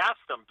 actually, and I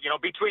asked him,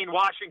 between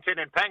Washington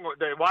and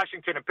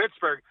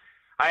Pittsburgh,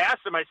 I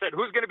asked him, I said,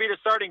 who's going to be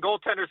the starting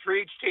goaltenders for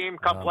each team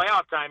come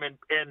playoff time?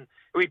 And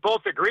we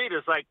both agreed.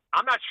 It's like,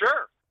 I'm not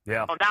sure.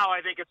 Yeah. So now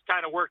I think it's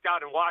kind of worked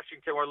out in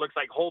Washington, where it looks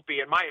like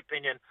Holtby, in my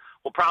opinion,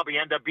 will probably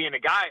end up being a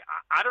guy.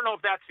 I don't know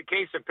if that's the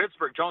case in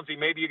Pittsburgh. Jonesy,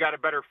 maybe you got a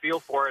better feel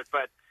for it,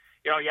 but,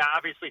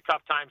 obviously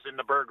tough times in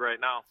the Berg right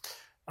now.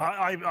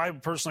 I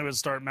personally would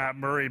start Matt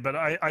Murray, but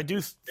I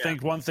do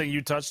think one thing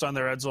you touched on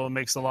there, Edzo,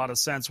 makes a lot of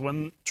sense.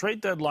 When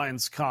trade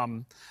deadlines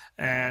come,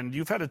 and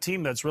you've had a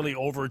team that's really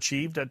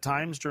overachieved at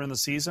times during the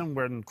season,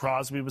 when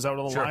Crosby was out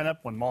of the lineup,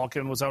 when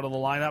Malkin was out of the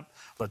lineup,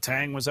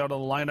 Letang was out of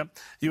the lineup,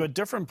 you had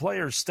different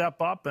players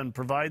step up and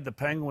provide the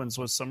Penguins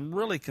with some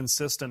really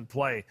consistent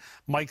play,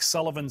 Mike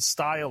Sullivan's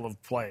style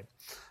of play.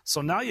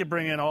 So now you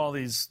bring in all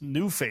these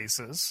new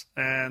faces,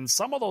 and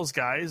some of those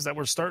guys that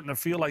were starting to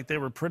feel like they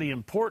were pretty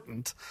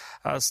important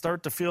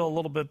start to feel a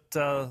little bit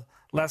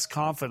less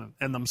confident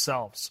in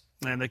themselves,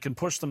 and it can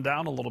push them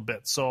down a little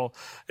bit. So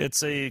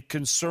it's a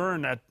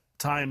concern at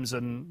times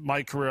in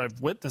my career.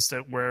 I've witnessed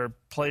it where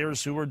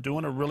players who were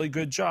doing a really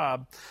good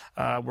job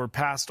were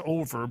passed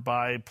over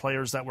by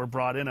players that were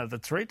brought in at the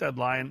trade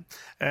deadline,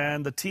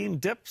 and the team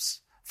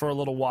dips for a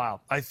little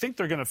while. I think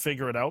they're going to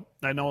figure it out.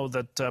 I know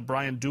that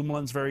Brian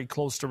Dumoulin's very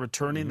close to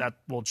returning. That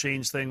will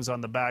change things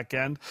on the back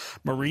end.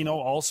 Marino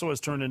also has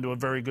turned into a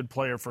very good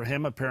player for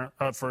him.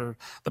 For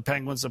the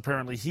Penguins,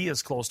 apparently he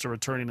is close to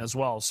returning as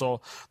well. So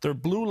their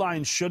blue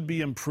line should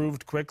be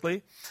improved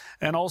quickly.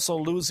 And also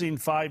losing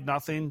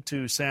 5-0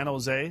 to San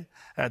Jose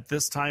at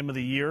this time of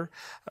the year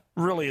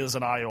really is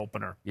an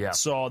eye-opener. Yeah.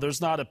 So there's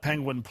not a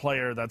Penguin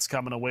player that's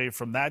coming away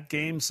from that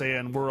game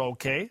saying we're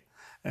okay.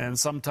 And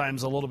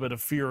sometimes a little bit of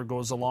fear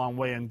goes a long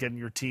way in getting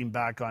your team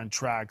back on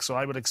track. So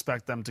I would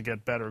expect them to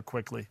get better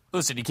quickly.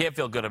 Listen, you can't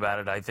feel good about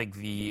it. I think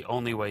the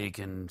only way you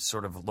can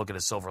sort of look at a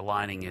silver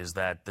lining is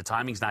that the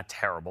timing's not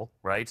terrible,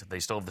 right? They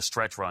still have the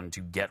stretch run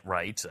to get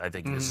right. I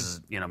think this is,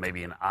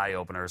 maybe an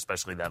eye-opener,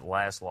 especially that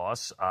last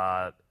loss.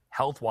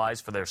 Health-wise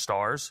for their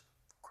stars,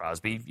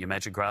 Crosby, you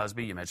mentioned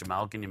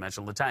Malkin, you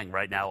mentioned Letang,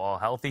 right now all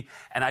healthy.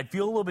 And I'd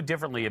feel a little bit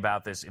differently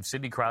about this if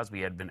Sidney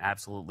Crosby had been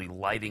absolutely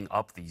lighting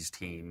up these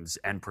teams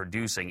and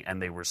producing,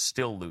 and they were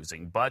still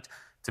losing. But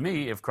to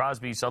me, if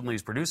Crosby suddenly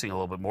is producing a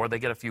little bit more, they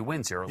get a few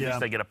wins here. Or at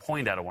least they get a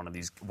point out of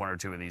one or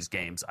two of these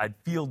games. I'd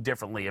feel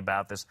differently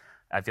about this.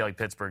 I feel like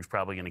Pittsburgh's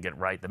probably going to get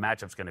right. The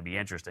matchup's going to be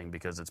interesting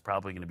because it's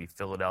probably going to be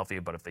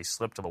Philadelphia. But if they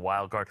slip to the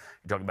wild card,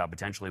 you're talking about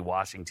potentially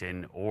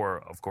Washington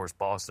or, of course,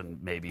 Boston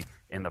maybe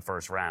in the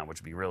first round,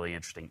 which would be really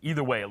interesting.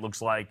 Either way, it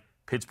looks like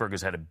Pittsburgh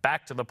is headed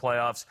back to the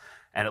playoffs.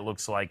 And it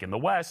looks like in the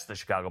West, the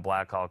Chicago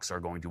Blackhawks are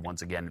going to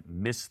once again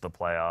miss the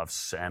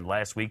playoffs. And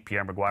last week,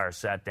 Pierre Maguire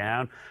sat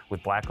down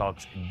with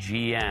Blackhawks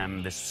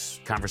GM. This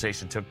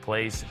conversation took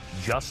place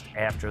just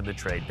after the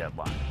trade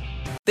deadline.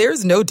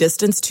 There's no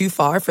distance too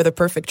far for the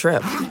perfect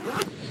trip.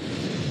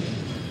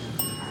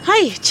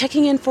 Hi,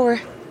 checking in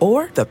for...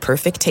 Or the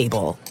perfect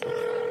table.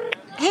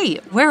 Hey,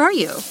 where are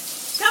you?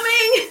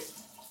 Coming!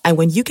 And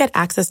when you get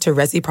access to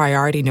Resi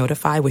Priority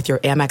Notify with your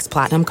Amex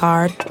Platinum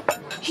card...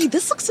 Hey,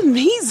 this looks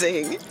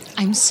amazing.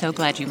 I'm so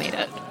glad you made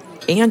it.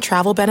 And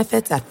travel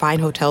benefits at fine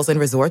hotels and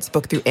resorts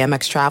booked through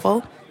Amex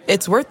Travel.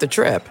 It's worth the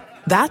trip.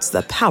 That's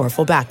the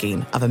powerful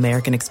backing of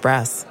American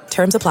Express.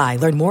 Terms apply.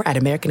 Learn more at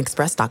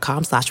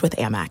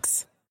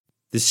americanexpress.com/withAmex.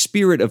 The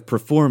spirit of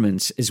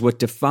performance is what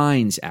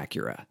defines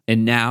Acura.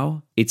 And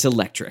now, it's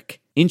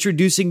electric.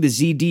 Introducing the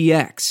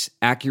ZDX,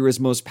 Acura's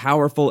most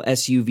powerful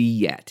SUV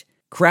yet.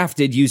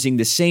 Crafted using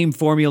the same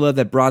formula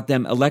that brought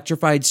them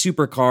electrified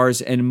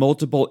supercars and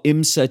multiple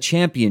IMSA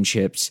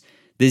championships,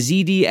 the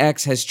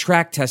ZDX has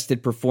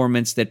track-tested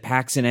performance that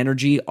packs an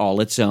energy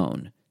all its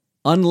own.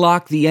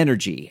 Unlock the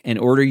energy and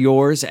order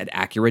yours at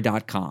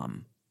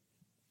Acura.com.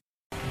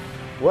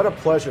 What a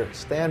pleasure.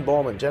 Stan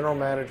Bowman, general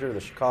manager of the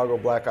Chicago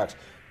Blackhawks.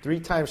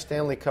 3-time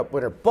Stanley Cup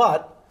winner,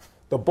 but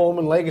the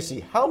Bowman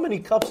legacy. How many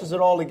cups is it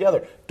all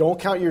together? Don't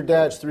count your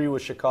dad's 3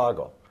 with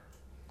Chicago.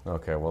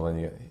 Okay, well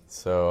then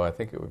so I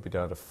think it would be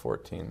down to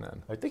 14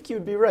 then. I think he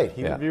would be right.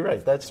 He would be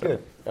right. That's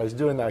good. I was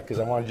doing that because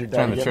I wanted your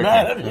dad to get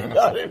mad at you.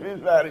 Got it. He's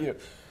mad at you.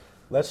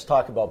 Let's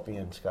talk about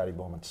being Scotty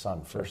Bowman's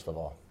son, first of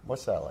all.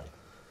 What's that like?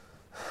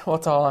 Well,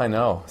 it's all I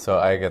know. So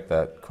I get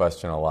that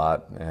question a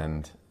lot,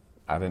 and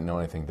I didn't know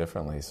anything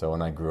differently. So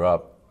when I grew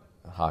up,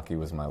 hockey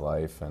was my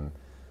life, and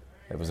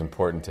it was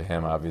important to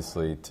him,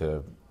 obviously,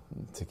 to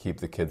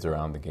keep the kids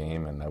around the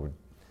game. And I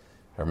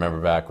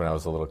remember back when I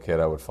was a little kid,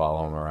 I would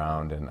follow him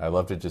around, and I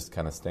loved to just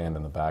kind of stand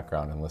in the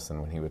background and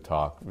listen when he would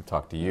talk. He would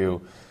talk to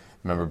you.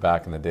 Remember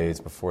back in the days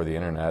before the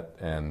internet,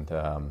 and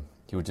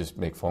he would just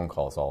make phone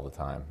calls all the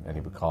time, and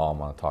he would call and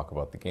want to talk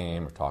about the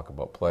game or talk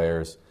about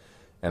players,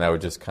 and I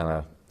would just kind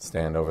of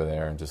stand over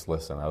there and just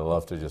listen. I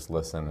love to just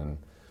listen and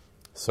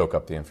soak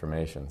up the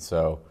information.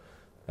 So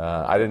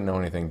I didn't know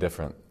anything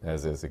different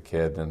as a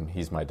kid, and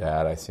he's my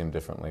dad. I see him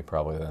differently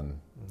probably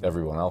than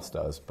everyone else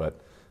does, but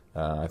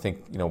I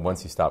think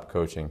once he stopped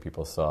coaching,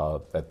 people saw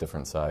that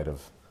different side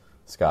of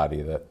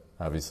Scotty that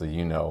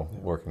obviously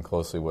working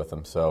closely with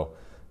him. So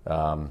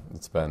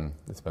it's been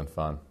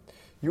fun.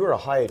 You were a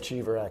high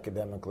achiever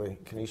academically.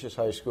 Canisius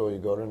High School, you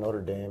go to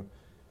Notre Dame.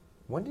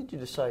 When did you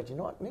decide, you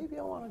know what, maybe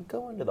I want to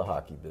go into the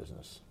hockey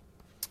business?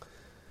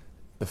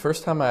 The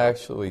first time I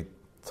actually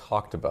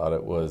talked about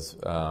it was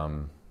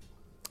on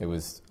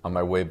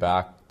my way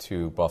back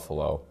to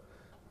Buffalo.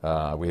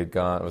 We had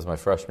gone, it was my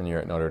freshman year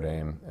at Notre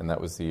Dame, and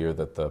that was the year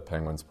that the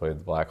Penguins played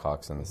the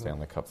Blackhawks in the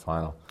Stanley Cup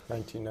final.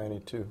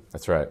 1992.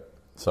 That's right.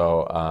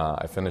 So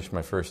I finished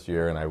my first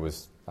year, and I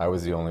was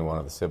the only one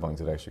of the siblings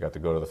that actually got to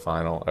go to the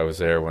final. I was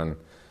there when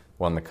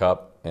won the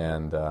Cup,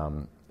 and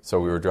so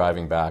we were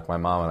driving back. My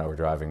mom and I were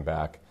driving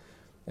back,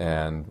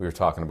 and we were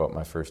talking about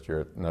my first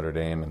year at Notre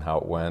Dame and how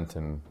it went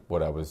and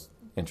what I was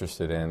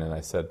interested in. And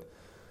I said,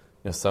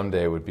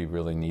 someday it would be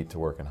really neat to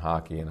work in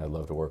hockey, and I'd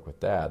love to work with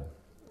Dad.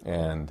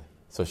 And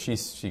so she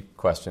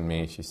questioned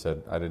me. She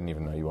said, I didn't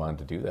even know you wanted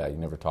to do that. You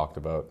never talked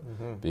about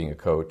being a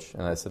coach.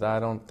 And I said, I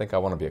don't think I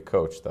want to be a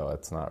coach, though.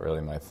 It's not really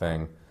my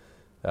thing.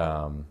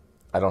 I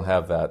don't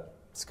have that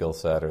skill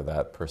set or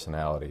that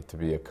personality to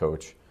be a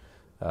coach.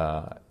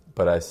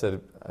 But I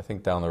said, I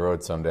think down the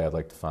road someday I'd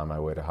like to find my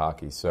way to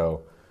hockey.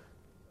 So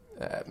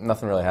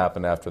nothing really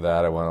happened after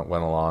that. I went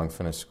along,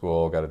 finished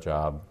school, got a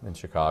job in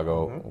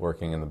Chicago,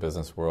 working in the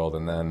business world,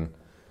 and then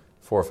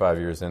 4 or 5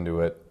 years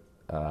into it,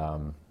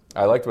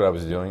 I liked what I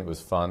was doing. It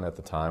was fun at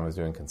the time. I was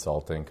doing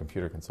consulting,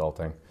 computer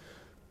consulting,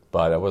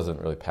 but I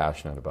wasn't really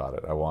passionate about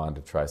it. I wanted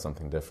to try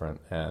something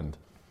different, and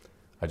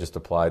I just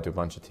applied to a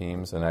bunch of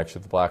teams. And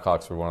actually, the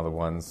Blackhawks were one of the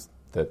ones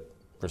that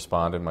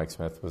responded. Mike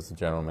Smith was the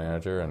general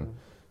manager and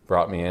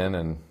brought me in,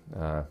 and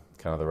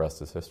kind of the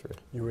rest is history.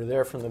 You were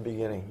there from the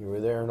beginning. You were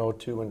there in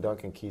 2002 when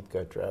Duncan Keith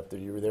got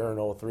drafted. You were there in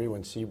 2003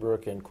 when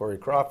Seabrook and Corey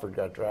Crawford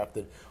got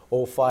drafted.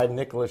 2005,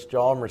 Nicholas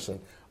Hjalmarsson.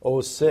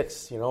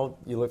 2006, you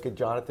look at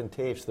Jonathan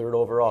Toews, 3rd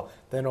overall.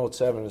 Then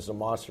 2007 is the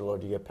monster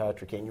load. You get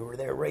Patrick Kane. You were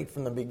there right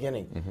from the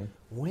beginning. Mm-hmm.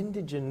 When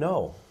did you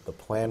know the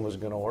plan was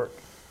going to work?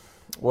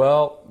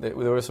 Well, there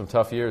were some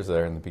tough years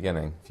there in the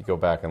beginning. If you go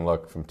back and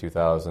look from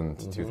 2000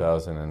 to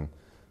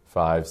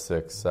 2005,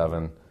 6,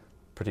 7,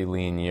 pretty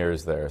lean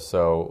years there.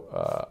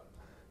 So,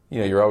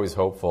 you're always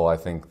hopeful. I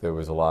think there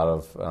was a lot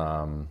of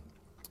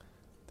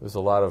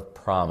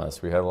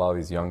promise. We had a lot of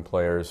these young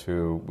players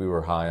who we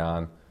were high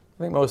on.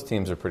 I think most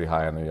teams are pretty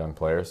high on their young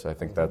players. I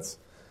think that's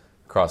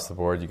across the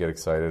board. You get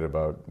excited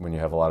about when you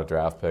have a lot of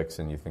draft picks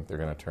and you think they're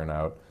going to turn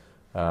out.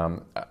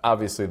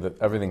 Obviously,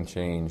 everything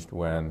changed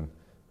when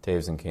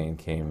Toews and Kane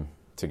came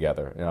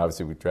together.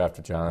 Obviously, we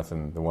drafted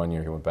Jonathan the 1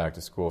 year. He went back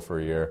to school for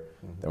a year.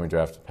 Then we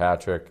drafted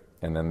Patrick,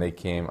 and then they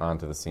came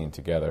onto the scene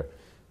together.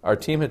 Our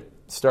team had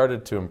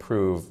started to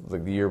improve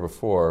like the year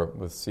before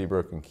with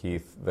Seabrook and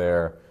Keith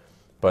there,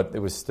 but it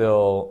was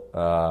still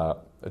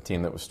a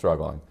team that was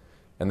struggling.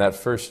 And that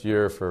first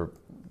year for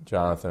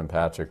Jonathan and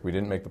Patrick, we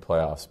didn't make the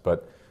playoffs,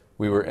 but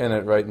we were in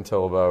it right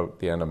until about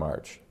the end of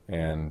March.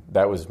 And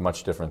that was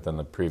much different than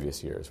the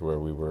previous years where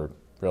we were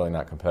really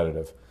not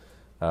competitive.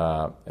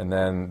 And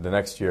then the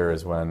next year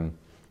is when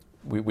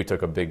we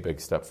took a big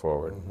step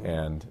forward. Mm-hmm.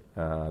 And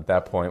at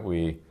that point,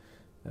 we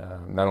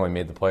not only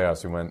made the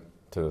playoffs, we went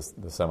to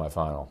the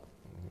semifinal.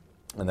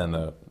 And then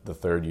the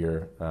third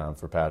year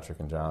for Patrick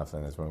and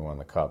Jonathan is when we won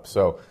the Cup.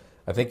 So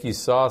I think you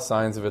saw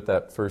signs of it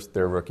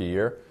their rookie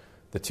year.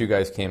 The two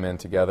guys came in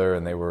together,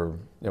 and they were,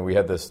 we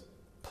had this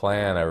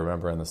plan, I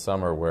remember, in the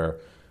summer where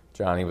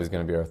Johnny was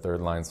going to be our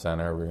third-line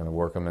center. We were going to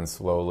work him in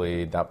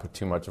slowly, not put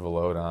too much of a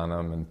load on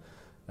him. And,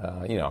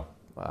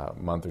 a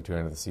month or two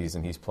into the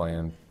season, he's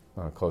playing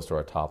close to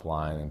our top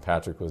line. And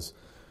Patrick was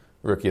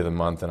Rookie of the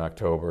Month in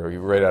October.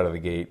 Right out of the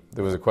gate,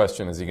 there was a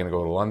question, is he going to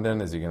go to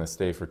London? Is he going to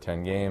stay for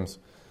 10 games?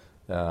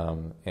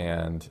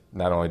 And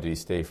not only did he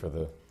stay for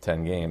the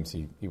 10 games,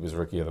 he was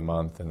Rookie of the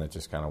Month, and it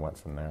just kind of went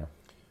from there.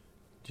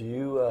 Do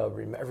you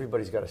remember?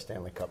 Everybody's got a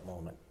Stanley Cup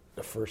moment,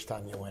 the first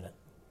time you win it.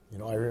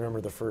 I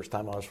remember the first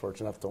time I was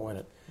fortunate enough to win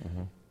it.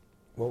 Mm-hmm.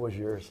 What was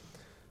yours?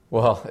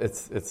 Well,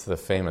 it's the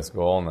famous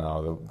goal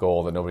now, the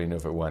goal that nobody knew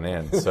if it went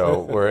in. So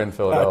we're in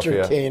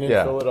Philadelphia. Patrick Kane in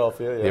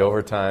Philadelphia, yeah. The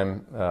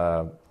overtime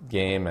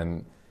game,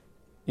 and,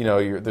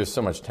 there's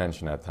so much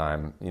tension at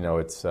time.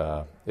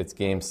 It's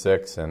Game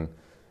 6, and,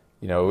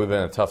 we've been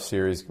in a tough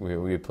series.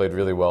 We played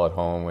really well at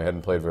home. We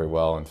hadn't played very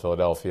well in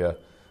Philadelphia.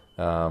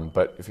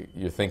 But if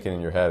you're thinking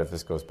in your head, if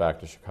this goes back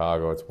to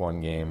Chicago, it's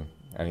one game.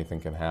 Anything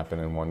can happen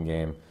in one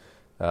game.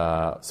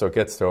 So it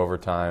gets to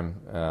overtime.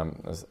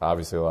 There's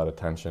obviously a lot of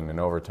tension in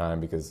overtime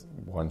because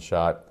one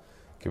shot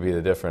could be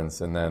the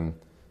difference. And then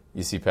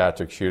you see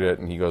Patrick shoot it,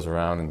 and he goes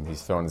around, and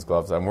he's throwing his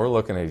gloves. And we're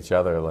looking at each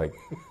other like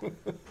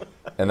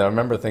 – and I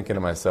remember thinking to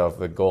myself,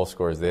 the goal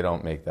scorers, they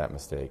don't make that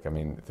mistake. I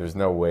mean, there's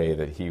no way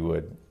that he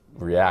would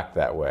react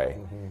that way.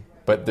 Mm-hmm.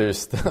 But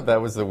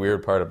that was the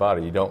weird part about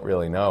it. You don't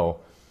really know.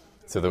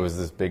 So there was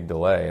this big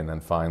delay, and then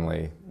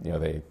finally,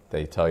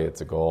 they tell you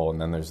it's a goal,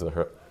 and then there's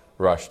the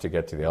rush to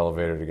get to the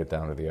elevator to get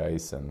down to the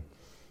ice, and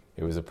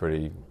it was a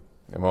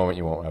moment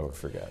you won't ever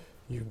forget.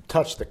 You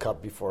touched the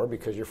cup before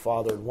because your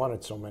father had won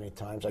it so many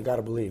times. I got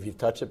to believe you've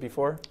touched it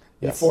before.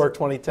 Yes. Before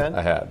 2010.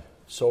 I had.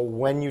 So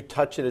when you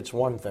touch it, it's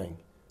one thing.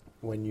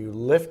 When you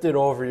lift it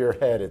over your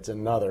head, it's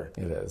another.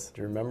 It is.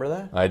 Do you remember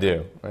that? I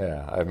do.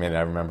 Yeah. I mean,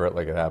 I remember it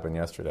like it happened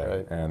yesterday,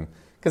 right. And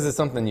because it's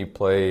something you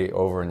play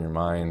over in your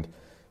mind.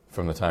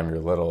 From the time you're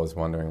little, is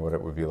wondering what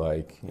it would be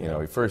like.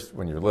 First,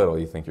 when you're little,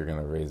 you think you're going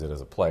to raise it as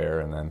a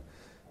player, and then,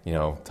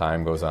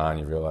 time goes on,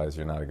 you realize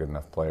you're not a good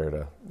enough player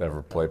to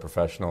ever play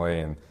professionally,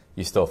 and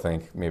you still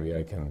think maybe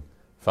I can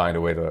find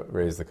a way to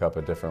raise the cup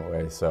a different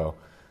way. So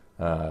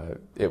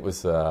it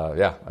was,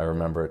 I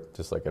remember it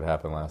just like it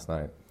happened last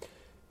night.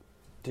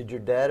 Did your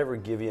dad ever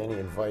give you any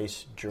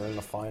advice during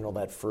the final,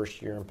 that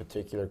first year in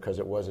particular, because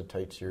it was a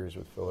tight series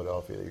with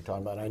Philadelphia that you're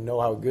talking about? I know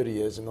how good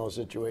he is in those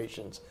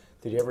situations.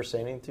 Did he ever say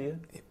anything to you?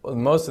 Well,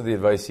 most of the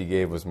advice he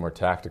gave was more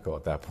tactical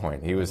at that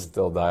point. He was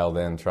still dialed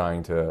in,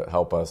 trying to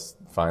help us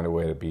find a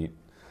way to beat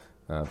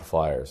the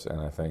Flyers. And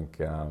I think,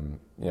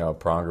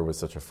 Pronger was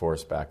such a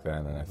force back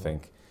then. And I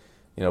think,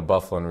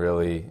 Byfuglien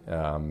really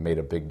made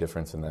a big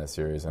difference in that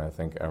series. And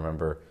I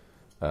remember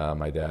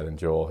my dad and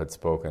Joel had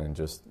spoken, and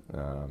just,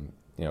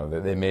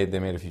 they made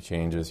a few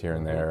changes here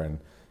and there. And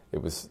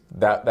it was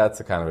that's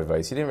the kind of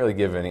advice. He didn't really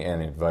give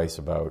any advice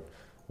about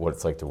what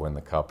it's like to win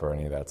the cup or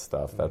any of that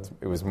stuff.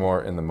 It was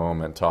more in the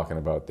moment, talking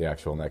about the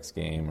actual next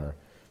game, or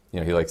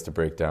he likes to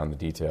break down the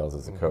details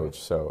as a coach,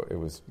 so it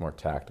was more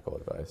tactical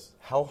advice.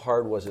 How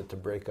hard was it to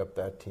break up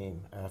that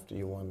team after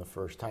you won the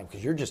first time?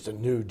 Because you're just a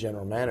new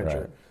general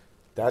manager. Right.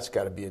 That's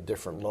got to be a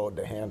different load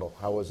to handle.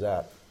 How was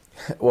that?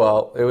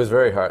 Well, it was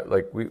very hard.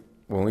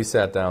 When we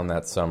sat down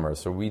that summer,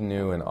 so we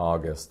knew in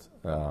August,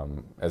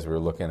 as we were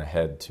looking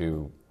ahead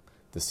to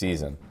the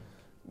season,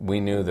 we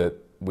knew that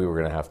we were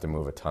going to have to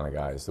move a ton of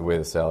guys, the way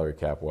the salary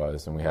cap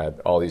was, and we had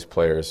all these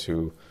players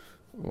who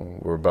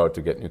were about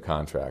to get new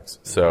contracts.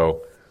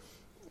 So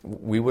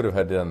we would have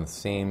had done the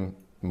same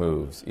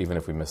moves even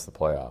if we missed the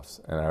playoffs.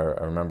 And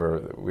I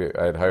remember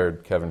I had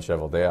hired Kevin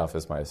Cheveldayoff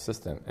as my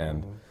assistant,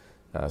 and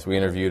so we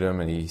interviewed him,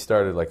 and he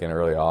started in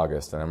early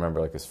August. And I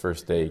remember his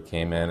first day, he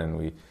came in and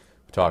we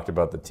talked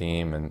about the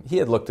team, and he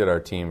had looked at our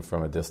team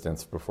from a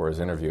distance before his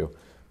interview.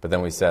 But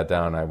then we sat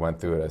down and I went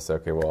through it. I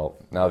said, okay, well,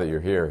 now that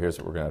you're here, here's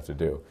what we're going to have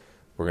to do.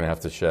 We're going to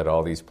have to shed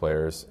all these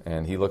players.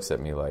 And he looks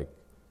at me like,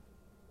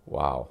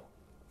 wow,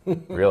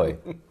 really?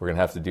 We're going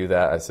to have to do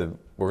that? I said,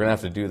 we're going to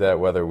have to do that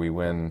whether we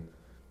win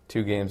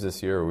 2 games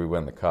this year or we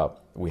win the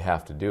Cup. We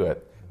have to do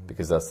it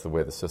because that's the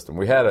way the system.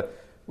 We had a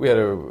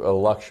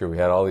luxury. We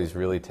had all these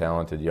really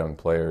talented young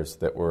players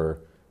that were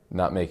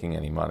not making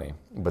any money,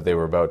 but they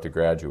were about to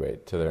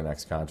graduate to their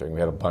next contract. We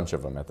had a bunch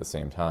of them at the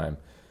same time.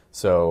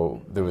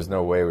 So there was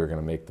no way we were going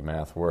to make the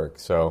math work.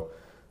 So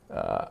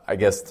I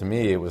guess to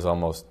me it was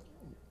almost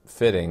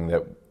fitting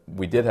that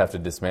we did have to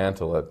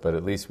dismantle it, but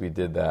at least we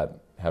did that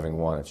having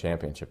won a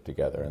championship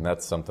together. And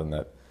that's something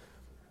that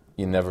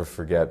you never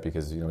forget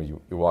because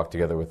you walk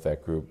together with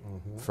that group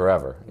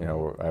forever.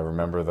 I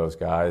remember those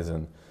guys,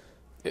 and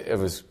it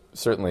was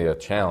certainly a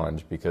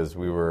challenge because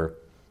we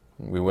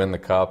win the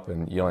Cup,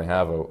 and you only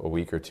have a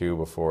week or two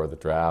before the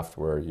draft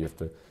where you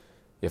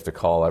have to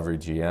call every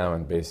GM,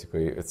 and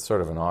basically it's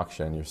sort of an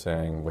auction. You're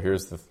saying, well,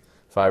 here's the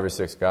 5 or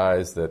 6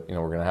 guys that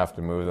we're going to have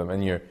to move them,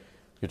 and you're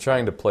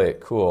trying to play it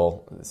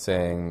cool,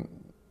 saying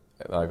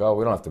oh,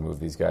 we don't have to move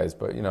these guys,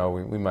 but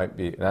we might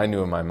be. And I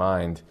knew in my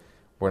mind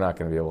we're not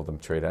going to be able to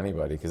trade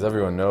anybody because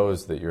everyone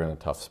knows that you're in a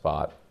tough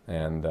spot,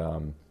 and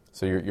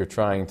so you're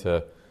trying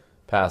to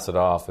pass it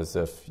off as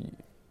if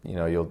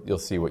you'll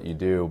see what you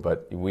do.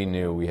 But we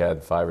knew we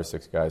had 5 or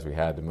 6 guys we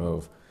had to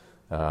move.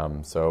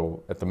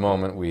 So at the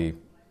moment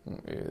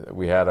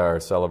we had our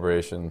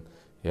celebration,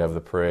 you have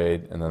the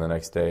parade, and then the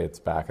next day it's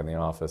back in the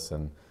office,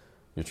 and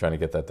you're trying to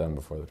get that done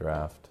before the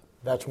draft.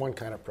 That's one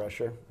kind of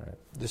pressure. Right.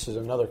 This is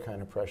another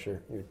kind of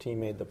pressure. Your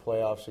team made the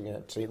playoffs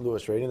against St.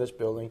 Louis right in this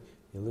building.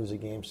 You lose a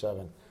Game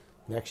 7.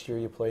 Next year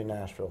you play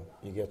Nashville.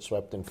 You get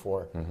swept in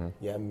 4.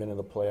 You haven't been in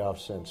the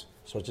playoffs since.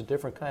 So it's a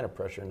different kind of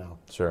pressure now.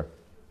 Sure.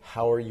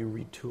 How are you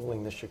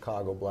retooling the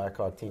Chicago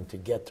Blackhawk team to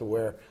get to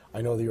where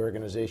I know the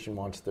organization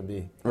wants to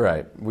be?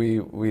 Right. We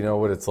know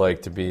what it's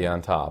like to be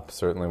on top.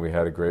 Certainly we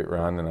had a great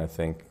run, and I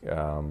think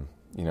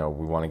we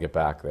want to get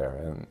back there.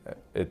 And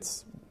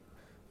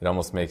it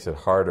almost makes it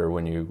harder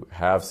when you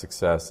have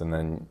success and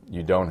then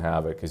you don't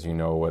have it because you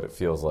know what it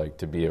feels like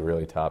to be a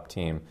really top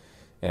team.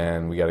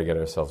 And we got to get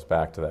ourselves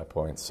back to that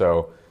point.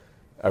 So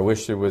I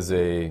wish there was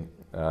a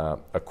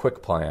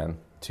quick plan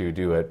to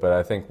do it, but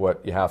I think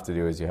what you have to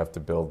do is you have to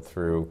build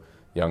through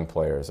young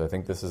players. I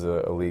think this is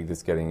a league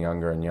that's getting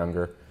younger and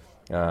younger.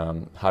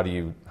 How do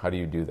you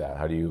do that?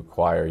 How do you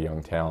acquire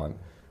young talent?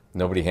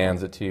 Nobody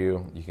hands it to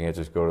you. You can't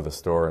just go to the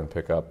store and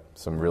pick up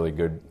some really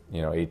good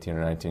 18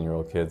 or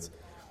 19-year-old kids.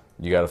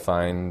 You got to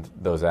find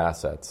those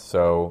assets.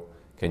 So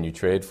can you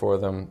trade for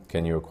them?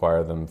 Can you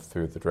acquire them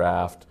through the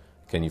draft?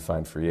 Can you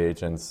find free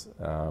agents?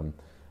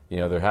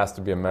 There has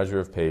to be a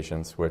measure of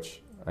patience,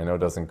 which I know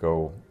doesn't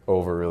go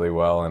over really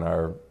well in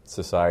our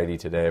society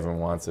today. Everyone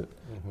wants it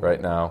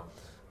right now.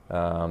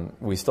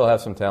 We still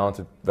have some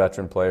talented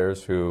veteran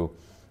players who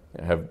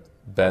have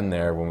been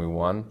there when we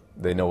won.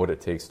 They know what it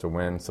takes to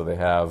win, so they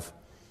have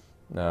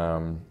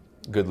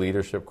good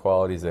leadership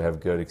qualities. They have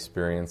good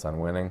experience on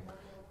winning.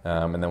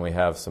 And then we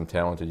have some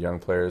talented young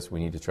players. We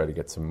need to try to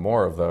get some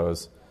more of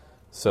those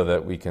so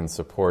that we can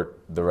support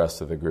the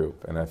rest of the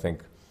group. And I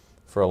think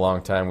for a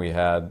long time we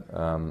had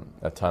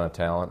a ton of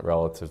talent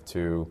relative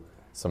to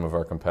some of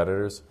our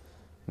competitors.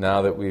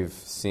 Now that we've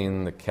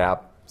seen the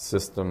cap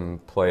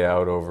system play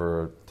out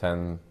over a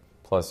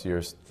 10-plus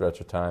year stretch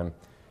of time,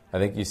 I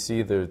think you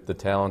see the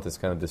talent is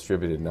kind of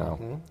distributed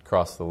now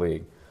across the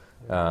league.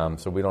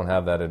 So we don't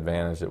have that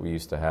advantage that we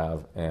used to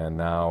have. And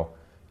now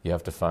you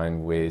have to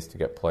find ways to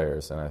get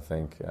players, and I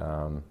think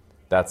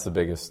that's the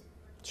biggest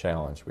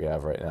challenge we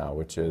have right now,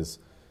 which is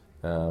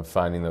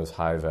finding those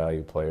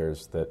high-value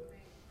players that,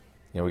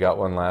 we got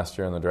one last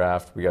year in the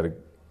draft. We got a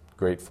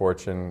great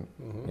fortune.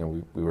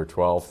 We were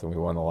 12th, and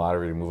we won the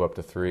lottery to move up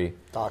to 3.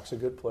 Doc's a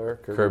good player.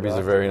 Kirby's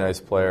a very nice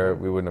player.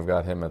 We wouldn't have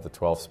got him at the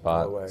 12th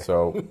spot. No way.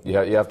 So you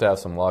have to have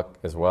some luck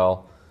as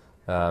well.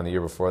 The year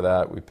before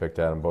that, we picked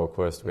Adam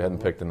Boquist. We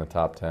hadn't picked in the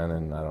top 10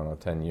 in,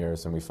 10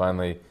 years, and we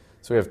finally...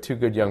 So we have 2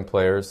 good young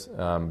players,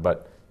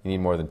 but you need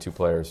more than 2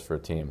 players for a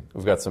team.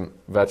 We've got some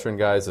veteran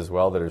guys as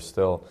well that are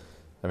still,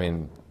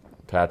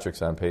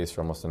 Patrick's on pace for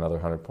almost another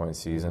 100-point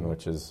season,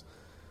 which is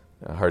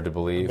hard to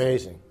believe.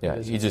 Amazing.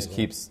 Yeah, he just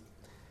keeps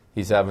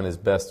he's having his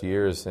best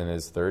years in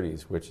his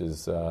 30s, which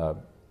is,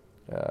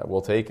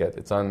 we'll take it.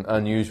 It's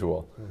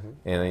unusual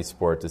in any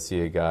sport to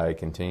see a guy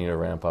continue to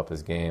ramp up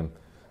his game.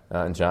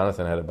 And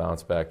Jonathan had a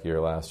bounce-back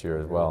year last year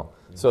as well.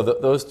 So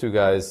those two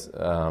guys,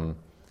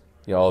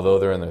 although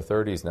they're in their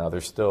 30s now,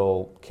 they're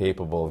still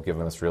capable of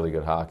giving us really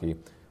good hockey.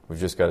 We've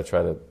just got to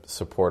try to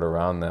support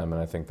around them,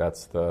 and I think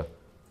that's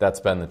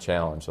been the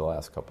challenge the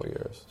last couple of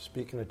years.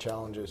 Speaking of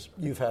challenges,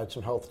 you've had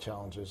some health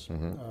challenges.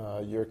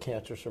 You're a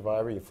cancer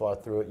survivor. You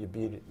fought through it. You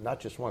beat it not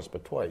just once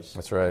but twice.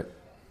 That's right.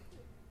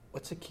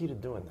 What's the key to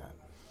doing that?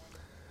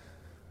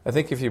 I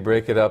think if you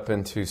break it up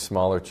into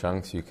smaller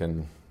chunks, you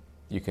can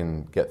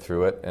get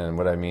through it. And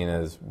what I mean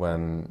is,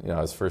 when I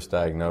was first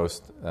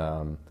diagnosed,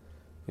 I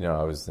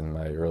was in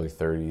my early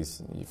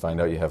 30s. You find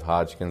out you have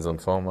Hodgkin's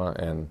lymphoma,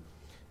 and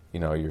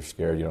you're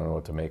scared. You don't know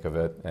what to make of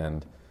it.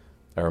 And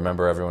I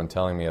remember everyone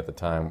telling me at the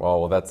time, "Oh,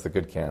 well, that's the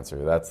good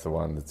cancer. That's the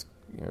one that's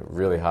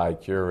really high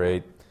cure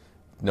rate.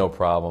 No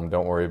problem.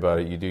 Don't worry about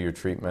it. You do your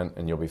treatment,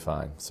 and you'll be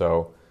fine."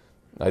 So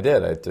I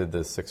did. I did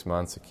the 6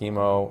 months of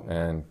chemo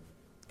and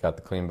got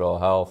the clean bill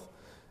of health,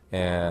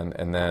 and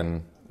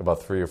then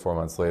about 3 or 4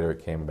 months later,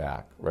 it came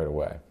back right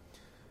away.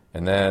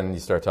 And then you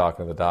start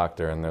talking to the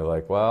doctor, and they're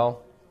like,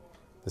 "Well,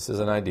 this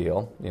isn't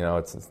ideal.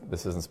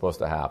 This isn't supposed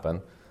to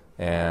happen.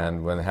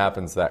 And when it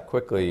happens that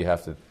quickly, you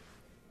have to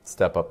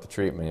step up the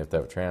treatment. You have to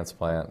have a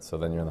transplant." So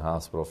then you're in the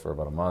hospital for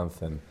about a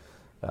month, and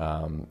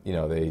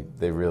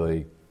they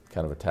really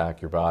kind of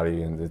attack your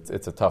body, and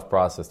it's a tough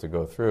process to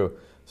go through.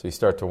 So you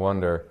start to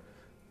wonder,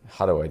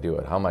 how do I do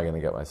it? How am I going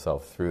to get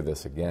myself through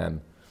this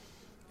again?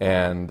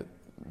 And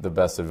the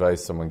best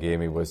advice someone gave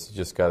me was, you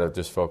just got to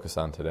just focus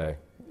on today.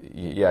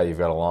 You've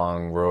got a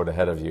long road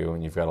ahead of you,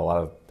 and you've got a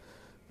lot of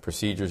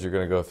procedures you're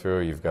going to go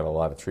through. You've got a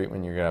lot of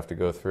treatment you're going to have to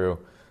go through.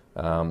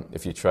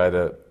 If you try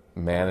to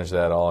manage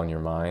that all in your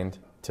mind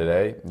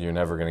today, you're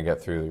never going to get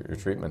through your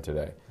treatment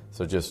today.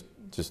 So just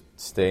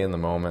stay in the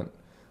moment.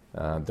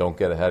 Don't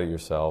get ahead of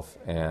yourself.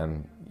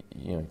 And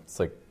it's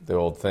like the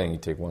old thing: you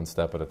take one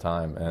step at a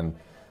time. And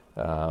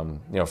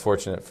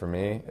fortunate for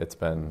me, it's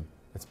been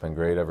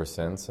great ever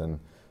since. And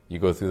you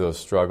go through those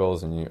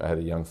struggles, and I had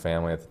a young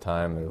family at the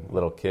time. They're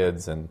little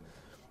kids, and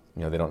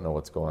they don't know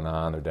what's going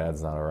on. Their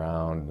dad's not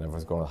around, and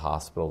everyone's going to the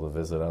hospital to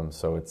visit them.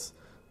 So it's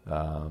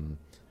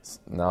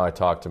now I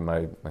talk to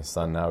my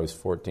son now. He's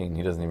 14.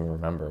 He doesn't even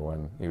remember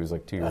when he was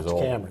like 2 years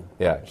old. Cameron.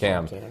 Yeah,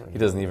 Cam. He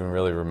doesn't even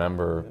really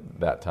remember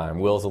that time.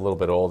 Will's a little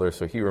bit older,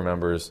 so he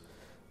remembers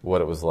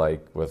what it was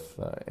like with,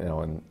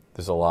 and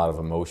there's a lot of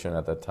emotion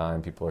at that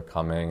time. People are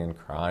coming and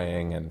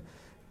crying, and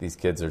these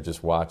kids are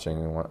just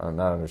watching and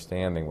not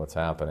understanding what's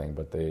happening,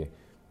 but they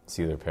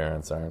see their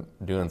parents aren't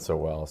doing so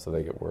well, so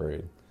they get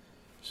worried.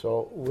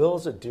 So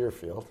Will's at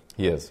Deerfield.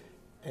 He is.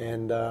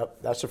 And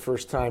that's the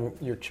first time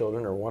your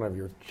children, or one of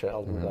your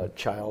child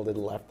had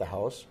left the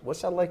house.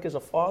 What's that like as a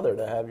father,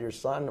 to have your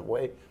son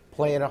away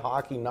playing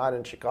hockey, not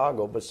in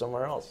Chicago, but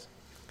somewhere else?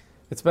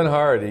 It's been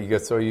hard. You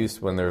get so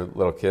used when they're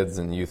little kids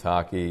in youth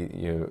hockey.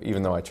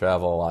 Even though I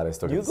travel a lot, I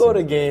still get to see them. You go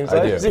to games.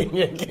 I've seen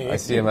you at games. I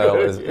see them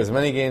as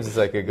many games as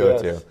I could go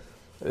to.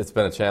 It's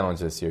been a challenge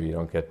this year. You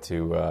don't get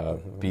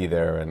to be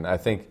there. And I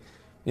think,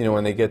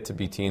 when they get to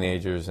be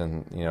teenagers,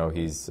 and,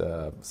 he's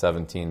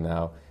 17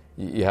 now,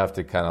 you have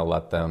to kind of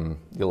let them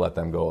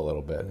go a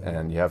little bit.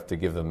 And you have to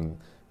give them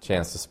a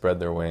chance to spread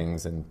their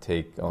wings and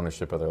take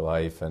ownership of their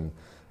life. And,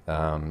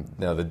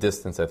 the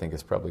distance, I think,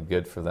 is probably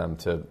good for them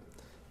to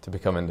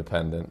become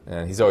independent.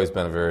 And he's always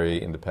been a very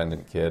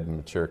independent kid, and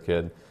mature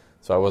kid,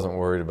 so I wasn't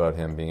worried about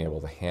him being able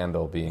to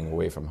handle being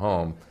away from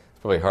home. It's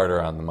probably harder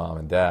on the mom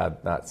and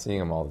dad not seeing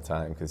him all the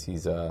time, because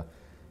he's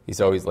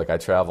always, like, I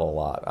travel a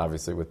lot.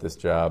 Obviously, with this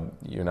job,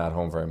 you're not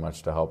home very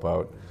much to help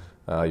out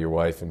your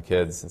wife and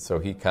kids, and so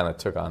he kind of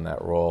took on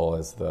that role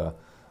as the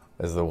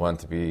one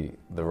to be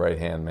the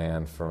right-hand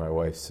man for my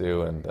wife,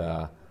 Sue, and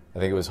I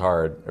think it was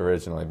hard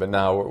originally, but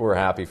now we're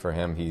happy for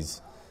him.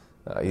 He's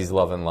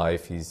loving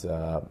life. He's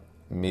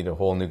meet a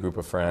whole new group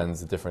of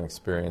friends, a different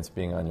experience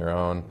being on your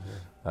own,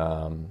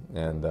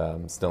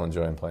 and still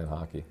enjoying playing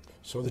hockey.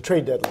 So the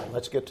trade deadline,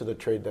 let's get to the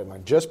trade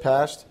deadline. Just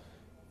passed,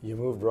 you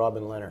moved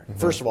Robin Lehner.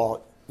 First of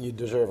all, you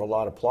deserve a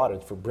lot of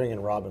plaudits for bringing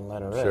Robin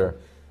Lehner in. Sure.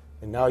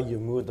 And now you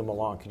moved them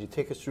along. Could you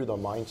take us through the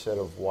mindset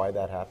of why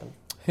that happened?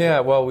 Yeah,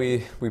 well,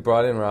 we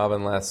brought in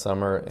Robin last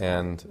summer,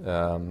 and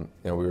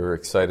we were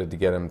excited to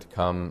get him to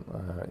come.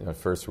 At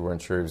first, we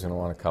weren't sure he was going to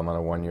want to come on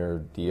a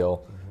one-year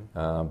deal.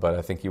 But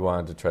I think he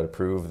wanted to try to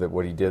prove that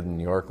what he did in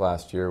New York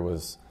last year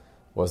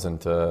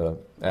wasn't an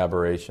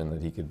aberration,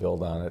 that he could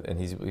build on it, and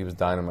he was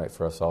dynamite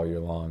for us all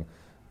year long.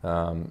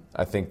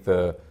 I think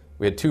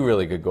we had two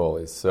really good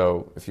goalies.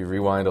 So if you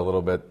rewind a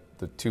little bit,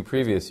 the 2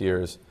 previous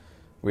years,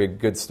 we had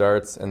good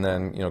starts, and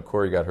then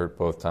Corey got hurt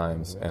both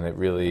times, and it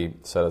really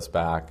set us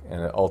back,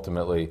 and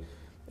ultimately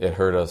it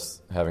hurt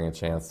us having a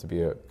chance to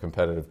be a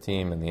competitive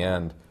team in the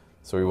end.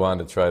 So we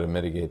wanted to try to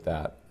mitigate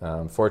that.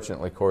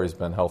 Fortunately, Corey's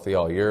been healthy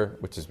all year,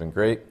 which has been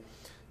great,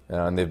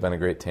 and they've been a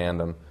great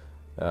tandem.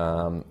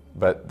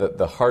 But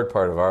the hard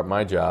part of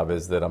my job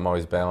is that I'm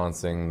always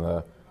balancing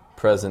the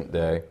present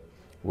day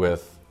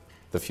with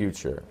the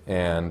future.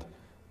 And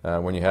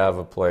when you have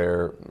a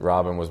player,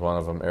 Robin was one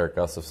of them, Eric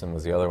Gustafsson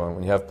was the other one.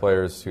 When you have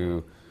players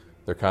who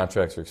their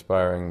contracts are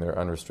expiring, they're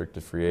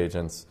unrestricted free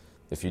agents,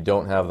 if you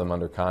don't have them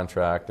under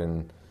contract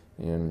and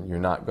you're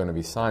not going to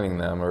be signing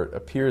them, or it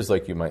appears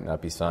like you might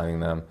not be signing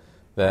them,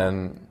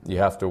 then you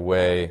have to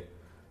weigh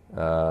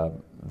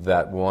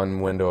that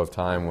one window of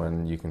time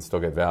when you can still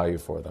get value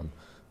for them.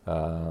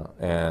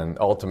 And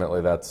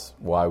ultimately, that's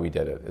why we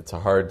did it. It's a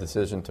hard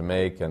decision to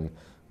make, and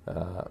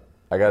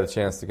I got a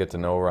chance to get to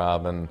know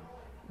Robin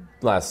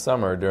last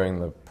summer during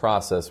the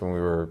process when we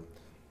were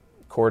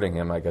courting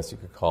him, I guess you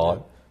could call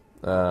it.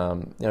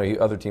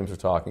 Other teams were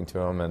talking to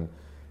him, and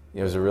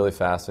he was a really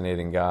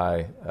fascinating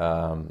guy.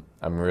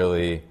 I'm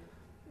really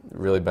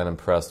been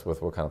impressed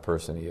with what kind of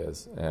person he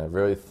is, and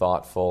really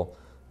thoughtful.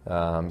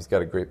 He's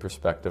got a great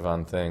perspective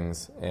on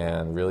things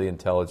and really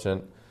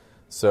intelligent.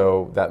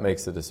 So that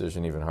makes the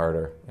decision even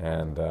harder.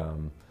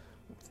 And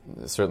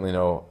certainly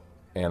no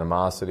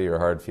animosity or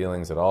hard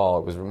feelings at all.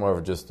 It was more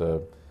of just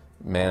a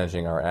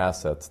managing our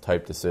assets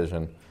type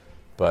decision.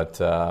 But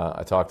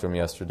I talked to him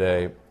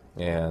yesterday,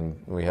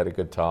 and we had a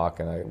good talk,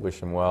 and I wish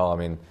him well. I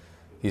mean,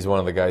 he's one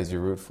of the guys you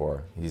root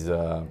for. He's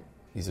a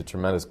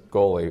tremendous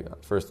goalie,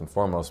 first and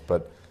foremost,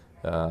 but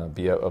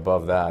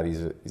above that,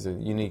 he's a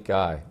unique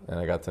guy, and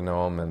I got to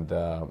know him, and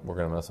we're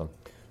going to miss him.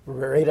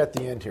 We're right at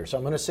the end here, so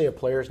I'm going to say a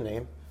player's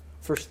name.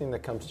 First thing that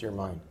comes to your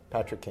mind,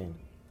 Patrick Kane.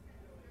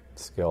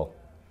 Skill.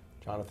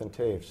 Jonathan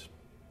Toews.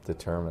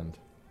 Determined.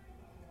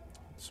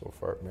 So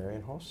far,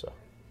 Marian Hossa.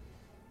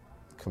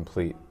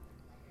 Complete.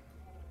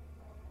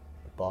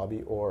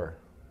 Bobby Orr.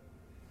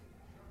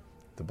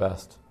 The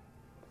best.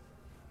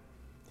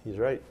 He's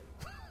right.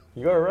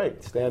 You got it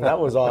right, Stan. That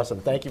was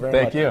awesome. Thank you very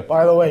much. Thank you.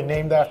 By the way,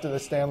 named after the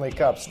Stanley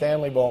Cup,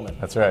 Stanley Bowman.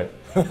 That's right.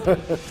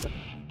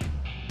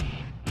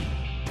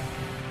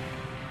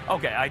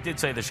 Okay, I did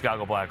say the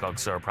Chicago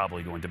Blackhawks are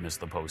probably going to miss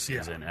the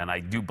postseason, and I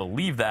do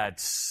believe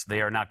that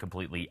they are not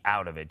completely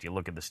out of it. You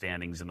look at the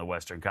standings in the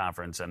Western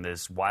Conference, and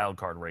this wild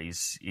card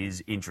race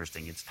is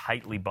interesting. It's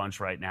tightly bunched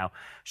right now.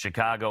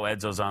 Chicago,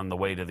 Edzo's on the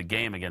way to the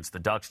game against the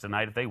Ducks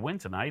tonight. If they win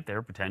tonight,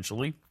 they're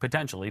potentially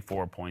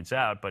 4 points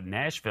out. But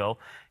Nashville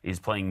is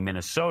playing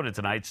Minnesota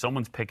tonight.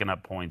 Someone's picking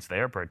up points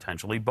there,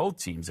 potentially both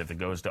teams if it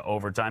goes to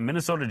overtime.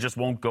 Minnesota just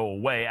won't go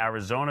away.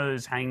 Arizona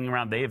is hanging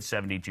around. They have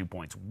 72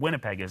 points.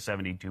 Winnipeg has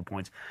 72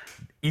 points.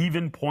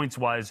 Even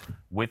points-wise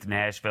with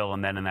Nashville,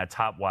 and then in that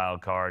top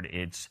wild card,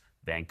 it's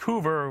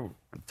Vancouver,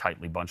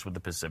 tightly bunched with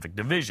the Pacific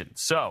Division.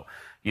 So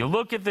you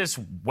look at this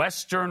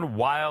Western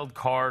wild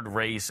card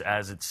race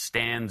as it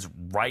stands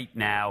right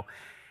now.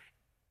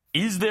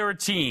 Is there a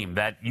team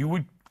that you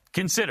would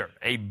consider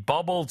a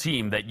bubble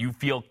team that you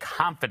feel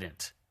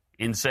confident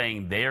in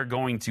saying they're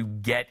going to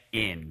get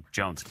in,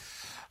 Jonesy?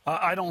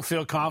 I don't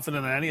feel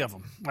confident in any of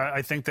them.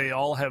 I think they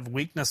all have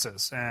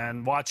weaknesses.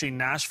 And watching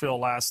Nashville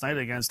last night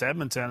against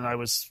Edmonton, I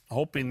was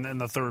hoping in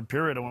the third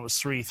period, when it was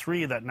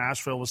 3-3, that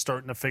Nashville was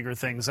starting to figure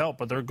things out.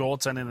 But their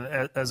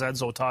goaltending, as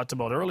Edzo talked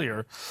about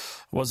earlier,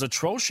 was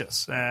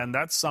atrocious. And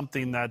that's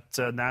something that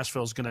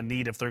Nashville's going to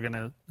need if they're going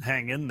to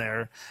hang in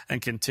there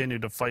and continue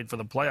to fight for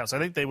the playoffs. I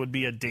think they would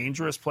be a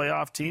dangerous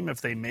playoff team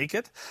if they make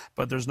it,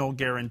 but there's no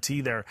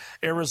guarantee there.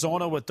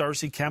 Arizona, with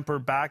Darcy Kemper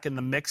back in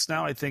the mix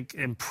now, I think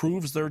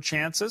improves their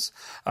chances.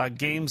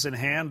 Games in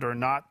hand are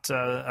not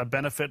a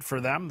benefit for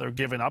them. They're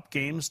giving up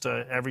games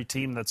to every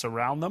team that's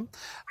around them.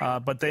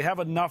 But they have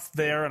enough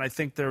there, and I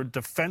think they're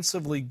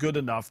defensively good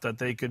enough that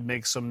they could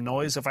make some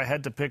noise. If I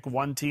had to pick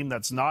one team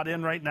that's not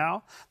in right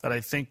now that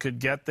I think could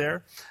get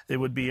there, it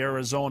would be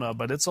Arizona.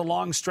 But it's a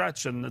long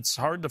stretch, and it's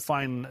hard to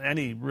find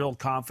any real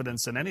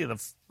confidence in any of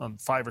the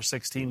 5 or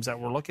 6 teams that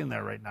we're looking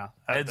there right now.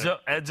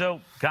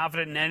 Edzo,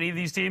 confident in any of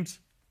these teams?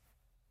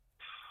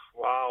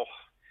 Wow.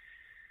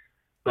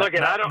 Look,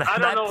 I don't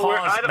know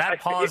where that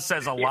pause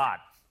says a lot.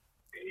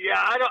 Yeah,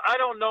 I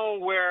don't know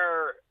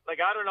where.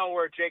 I don't know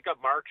where Jacob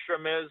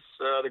Markstrom is,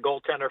 the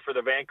goaltender for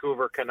the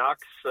Vancouver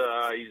Canucks.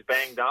 He's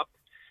banged up,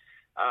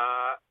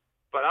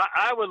 but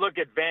I would look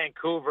at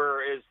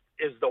Vancouver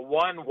as the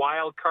one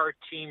wild card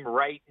team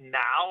right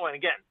now. And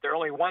again, they're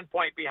only 1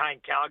 point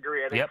behind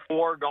Calgary. I think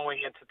 4 going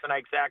into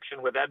tonight's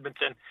action with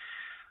Edmonton.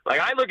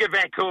 I look at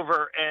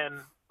Vancouver, and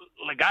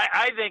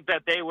I think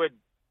that they would.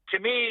 To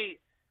me,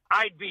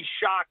 I'd be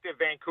shocked if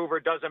Vancouver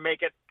doesn't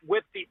make it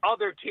with the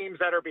other teams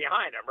that are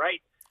behind them, right?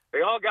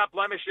 They all got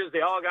blemishes. They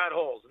all got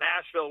holes.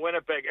 Nashville,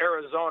 Winnipeg,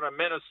 Arizona,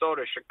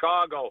 Minnesota,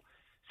 Chicago,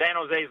 San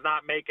Jose's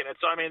not making it.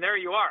 So, there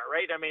you are,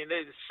 right?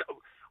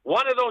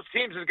 One of those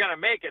teams is going to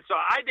make it. So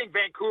I think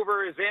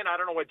Vancouver is in. I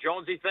don't know what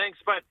Jonesy thinks,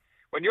 but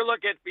when you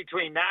look at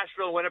between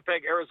Nashville,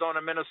 Winnipeg,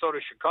 Arizona,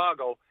 Minnesota,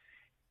 Chicago,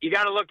 you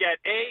got to look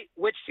at,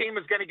 which team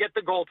is going to get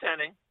the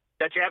goaltending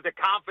that you have the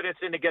confidence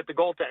in to get the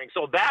goaltending.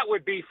 So that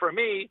would be, for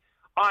me,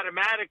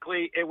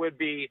 automatically it would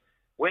be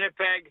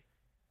Winnipeg,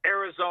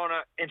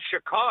 Arizona, and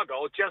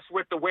Chicago, just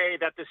with the way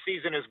that the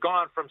season has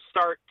gone from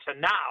start to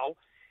now.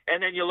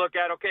 And then you look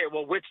at,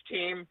 which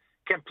team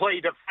can play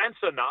defense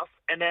enough,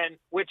 and then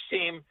which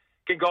team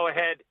can go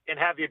ahead and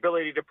have the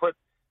ability to put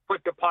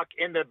the puck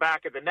in the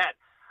back of the net.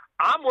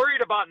 I'm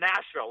worried about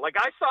Nashville. Like,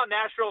 I saw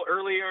Nashville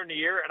earlier in the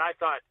year, and I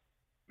thought,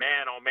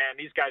 man, oh, man,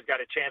 these guys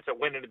got a chance at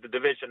winning the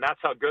division. That's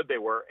how good they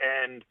were.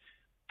 And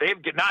they've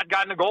not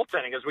gotten a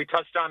goaltending, as we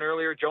touched on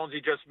earlier.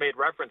 Jonesy just made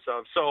reference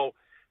of. So,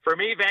 for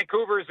me,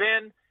 Vancouver's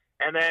in.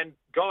 And then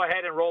go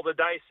ahead and roll the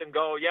dice and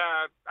go,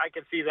 yeah, I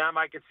can see them.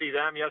 I can see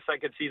them. Yes, I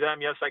can see them.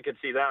 Yes, I can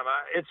see them.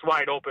 It's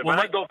wide open. Well,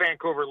 but I go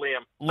Vancouver,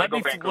 Liam. Let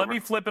me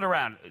flip it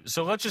around.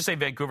 So let's just say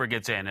Vancouver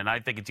gets in, and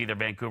I think it's either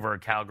Vancouver or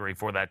Calgary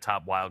for that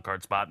top wild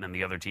card spot, and then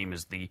the other team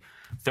is the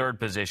third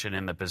position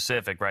in the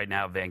Pacific. Right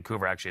now,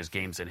 Vancouver actually has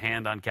games in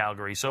hand on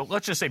Calgary. So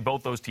let's just say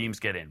both those teams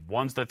get in.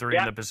 One's the three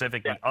in the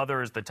Pacific, the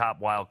other is the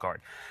top wild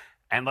card.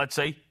 And let's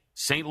say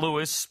St.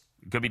 Louis.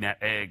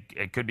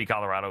 It could be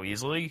Colorado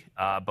easily,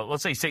 but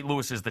let's say St.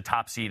 Louis is the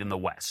top seed in the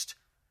West.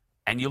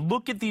 And you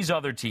look at these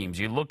other teams.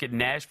 You look at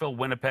Nashville,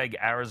 Winnipeg,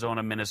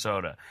 Arizona,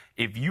 Minnesota.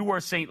 If you are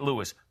St.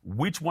 Louis,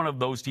 which one of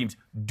those teams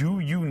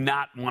do you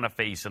not want to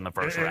face in the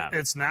first round?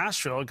 It's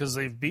Nashville, because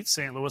they've beat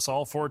St. Louis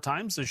all 4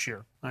 times this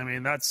year. I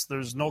mean,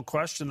 there's no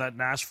question that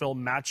Nashville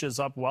matches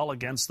up well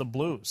against the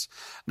Blues.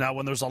 Now,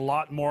 when there's a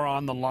lot more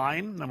on the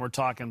line, and we're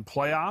talking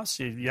playoffs,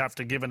 you have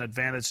to give an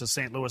advantage to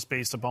St. Louis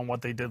based upon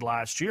what they did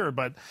last year.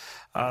 But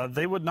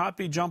they would not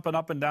be jumping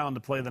up and down to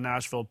play the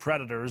Nashville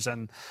Predators,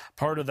 and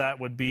part of that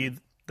would be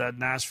that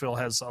Nashville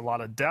has a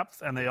lot of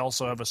depth, and they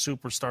also have a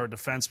superstar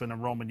defenseman in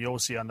Roman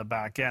Josi on the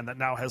back end that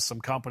now has some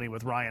company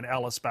with Ryan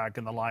Ellis back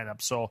in the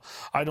lineup. So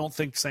I don't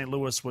think St.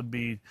 Louis would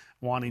be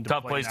wanting to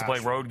tough play place Nashville.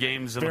 To play road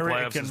games in the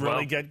playoffs It can as well.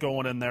 really get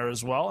going in there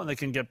as well, and they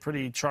can get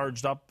pretty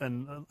charged up.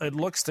 And it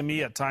looks to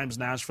me at times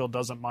Nashville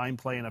doesn't mind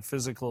playing a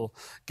physical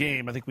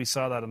game. I think we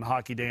saw that in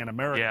Hockey Day in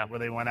America where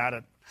they went at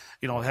it,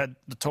 head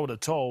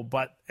toe-to-toe.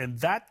 But in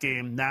that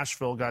game,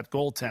 Nashville got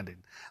goaltending.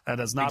 That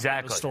has not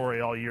been the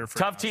story all year for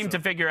Tough Nashville. team to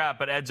figure out,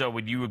 but Edzo,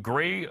 would you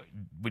agree?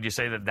 Would you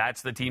say that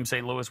that's the team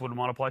St. Louis would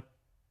want to play?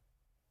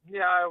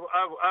 Yeah,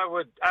 I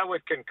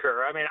would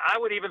concur. I mean, I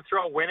would even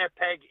throw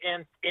Winnipeg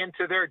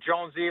into their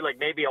Jonesy, like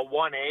maybe a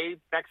 1A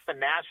next to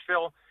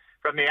Nashville,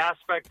 from the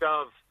aspect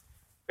of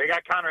they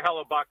got Connor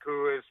Hellebuck,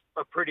 who is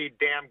a pretty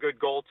damn good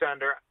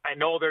goaltender. I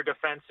know their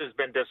defense has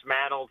been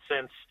dismantled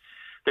since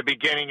the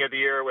beginning of the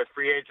year with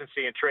free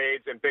agency and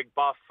trades and Big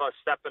Buff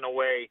stepping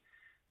away.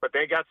 But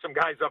they got some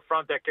guys up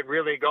front that can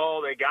really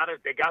go. They got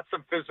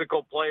some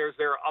physical players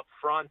there up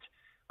front.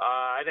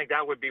 I think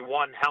that would be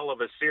one hell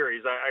of a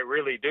series. I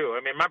really do.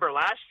 I mean, remember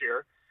last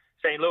year,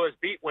 St. Louis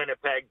beat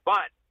Winnipeg,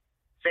 but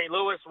St.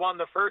 Louis won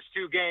the first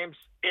 2 games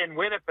in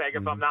Winnipeg,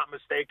 if I'm not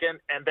mistaken,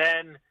 and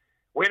then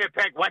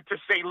Winnipeg went to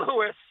St.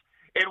 Louis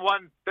and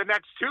won the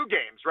next 2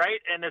 games,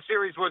 right? And the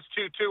series was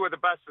 2-2 with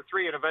the best of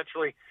 3, and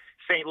eventually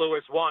St.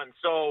 Louis won.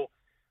 So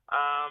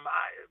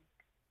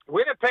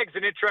Winnipeg's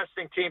an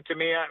interesting team to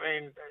me. I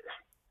mean,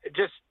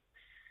 just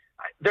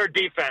their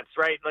defense,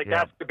 right? Like,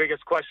 that's the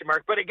biggest question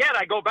mark. But again,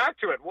 I go back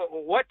to it.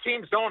 What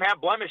teams don't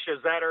have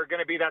blemishes that are going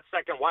to be that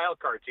second wild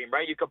card team,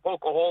 right? You can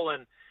poke a hole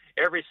in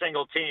every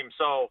single team.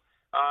 So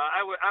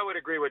I would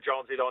agree with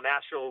Jonesy, though.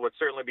 Nashville would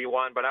certainly be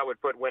one, but I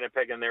would put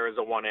Winnipeg in there as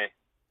a 1A.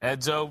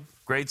 Edzo,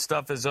 great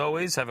stuff as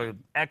always. Have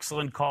an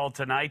excellent call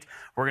tonight.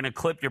 We're going to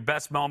clip your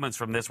best moments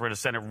from this. We're going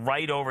to send it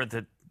right over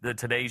to the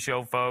Today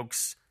Show,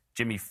 folks.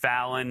 Jimmy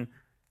Fallon.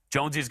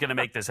 Jonesy's going to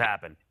make this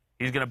happen.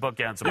 He's going to book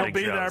down some big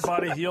shows. He'll be there,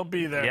 buddy. He'll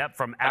be there. Yep,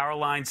 from Our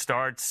Line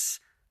Starts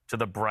to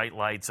the bright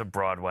lights of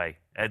Broadway.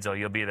 Edzo,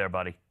 you'll be there,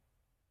 buddy.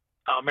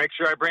 I'll make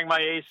sure I bring my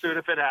A suit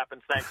if it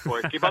happens. Thanks,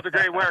 boys. Keep up the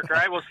great work, all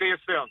right? We'll see you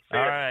soon. See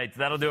all ya. right,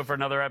 that'll do it for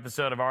another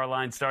episode of Our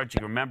Line Starts.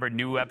 You can remember,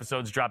 new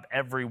episodes drop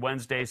every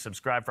Wednesday.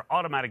 Subscribe for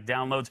automatic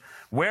downloads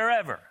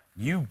wherever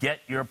you get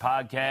your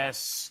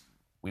podcasts.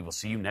 We will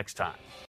see you next time.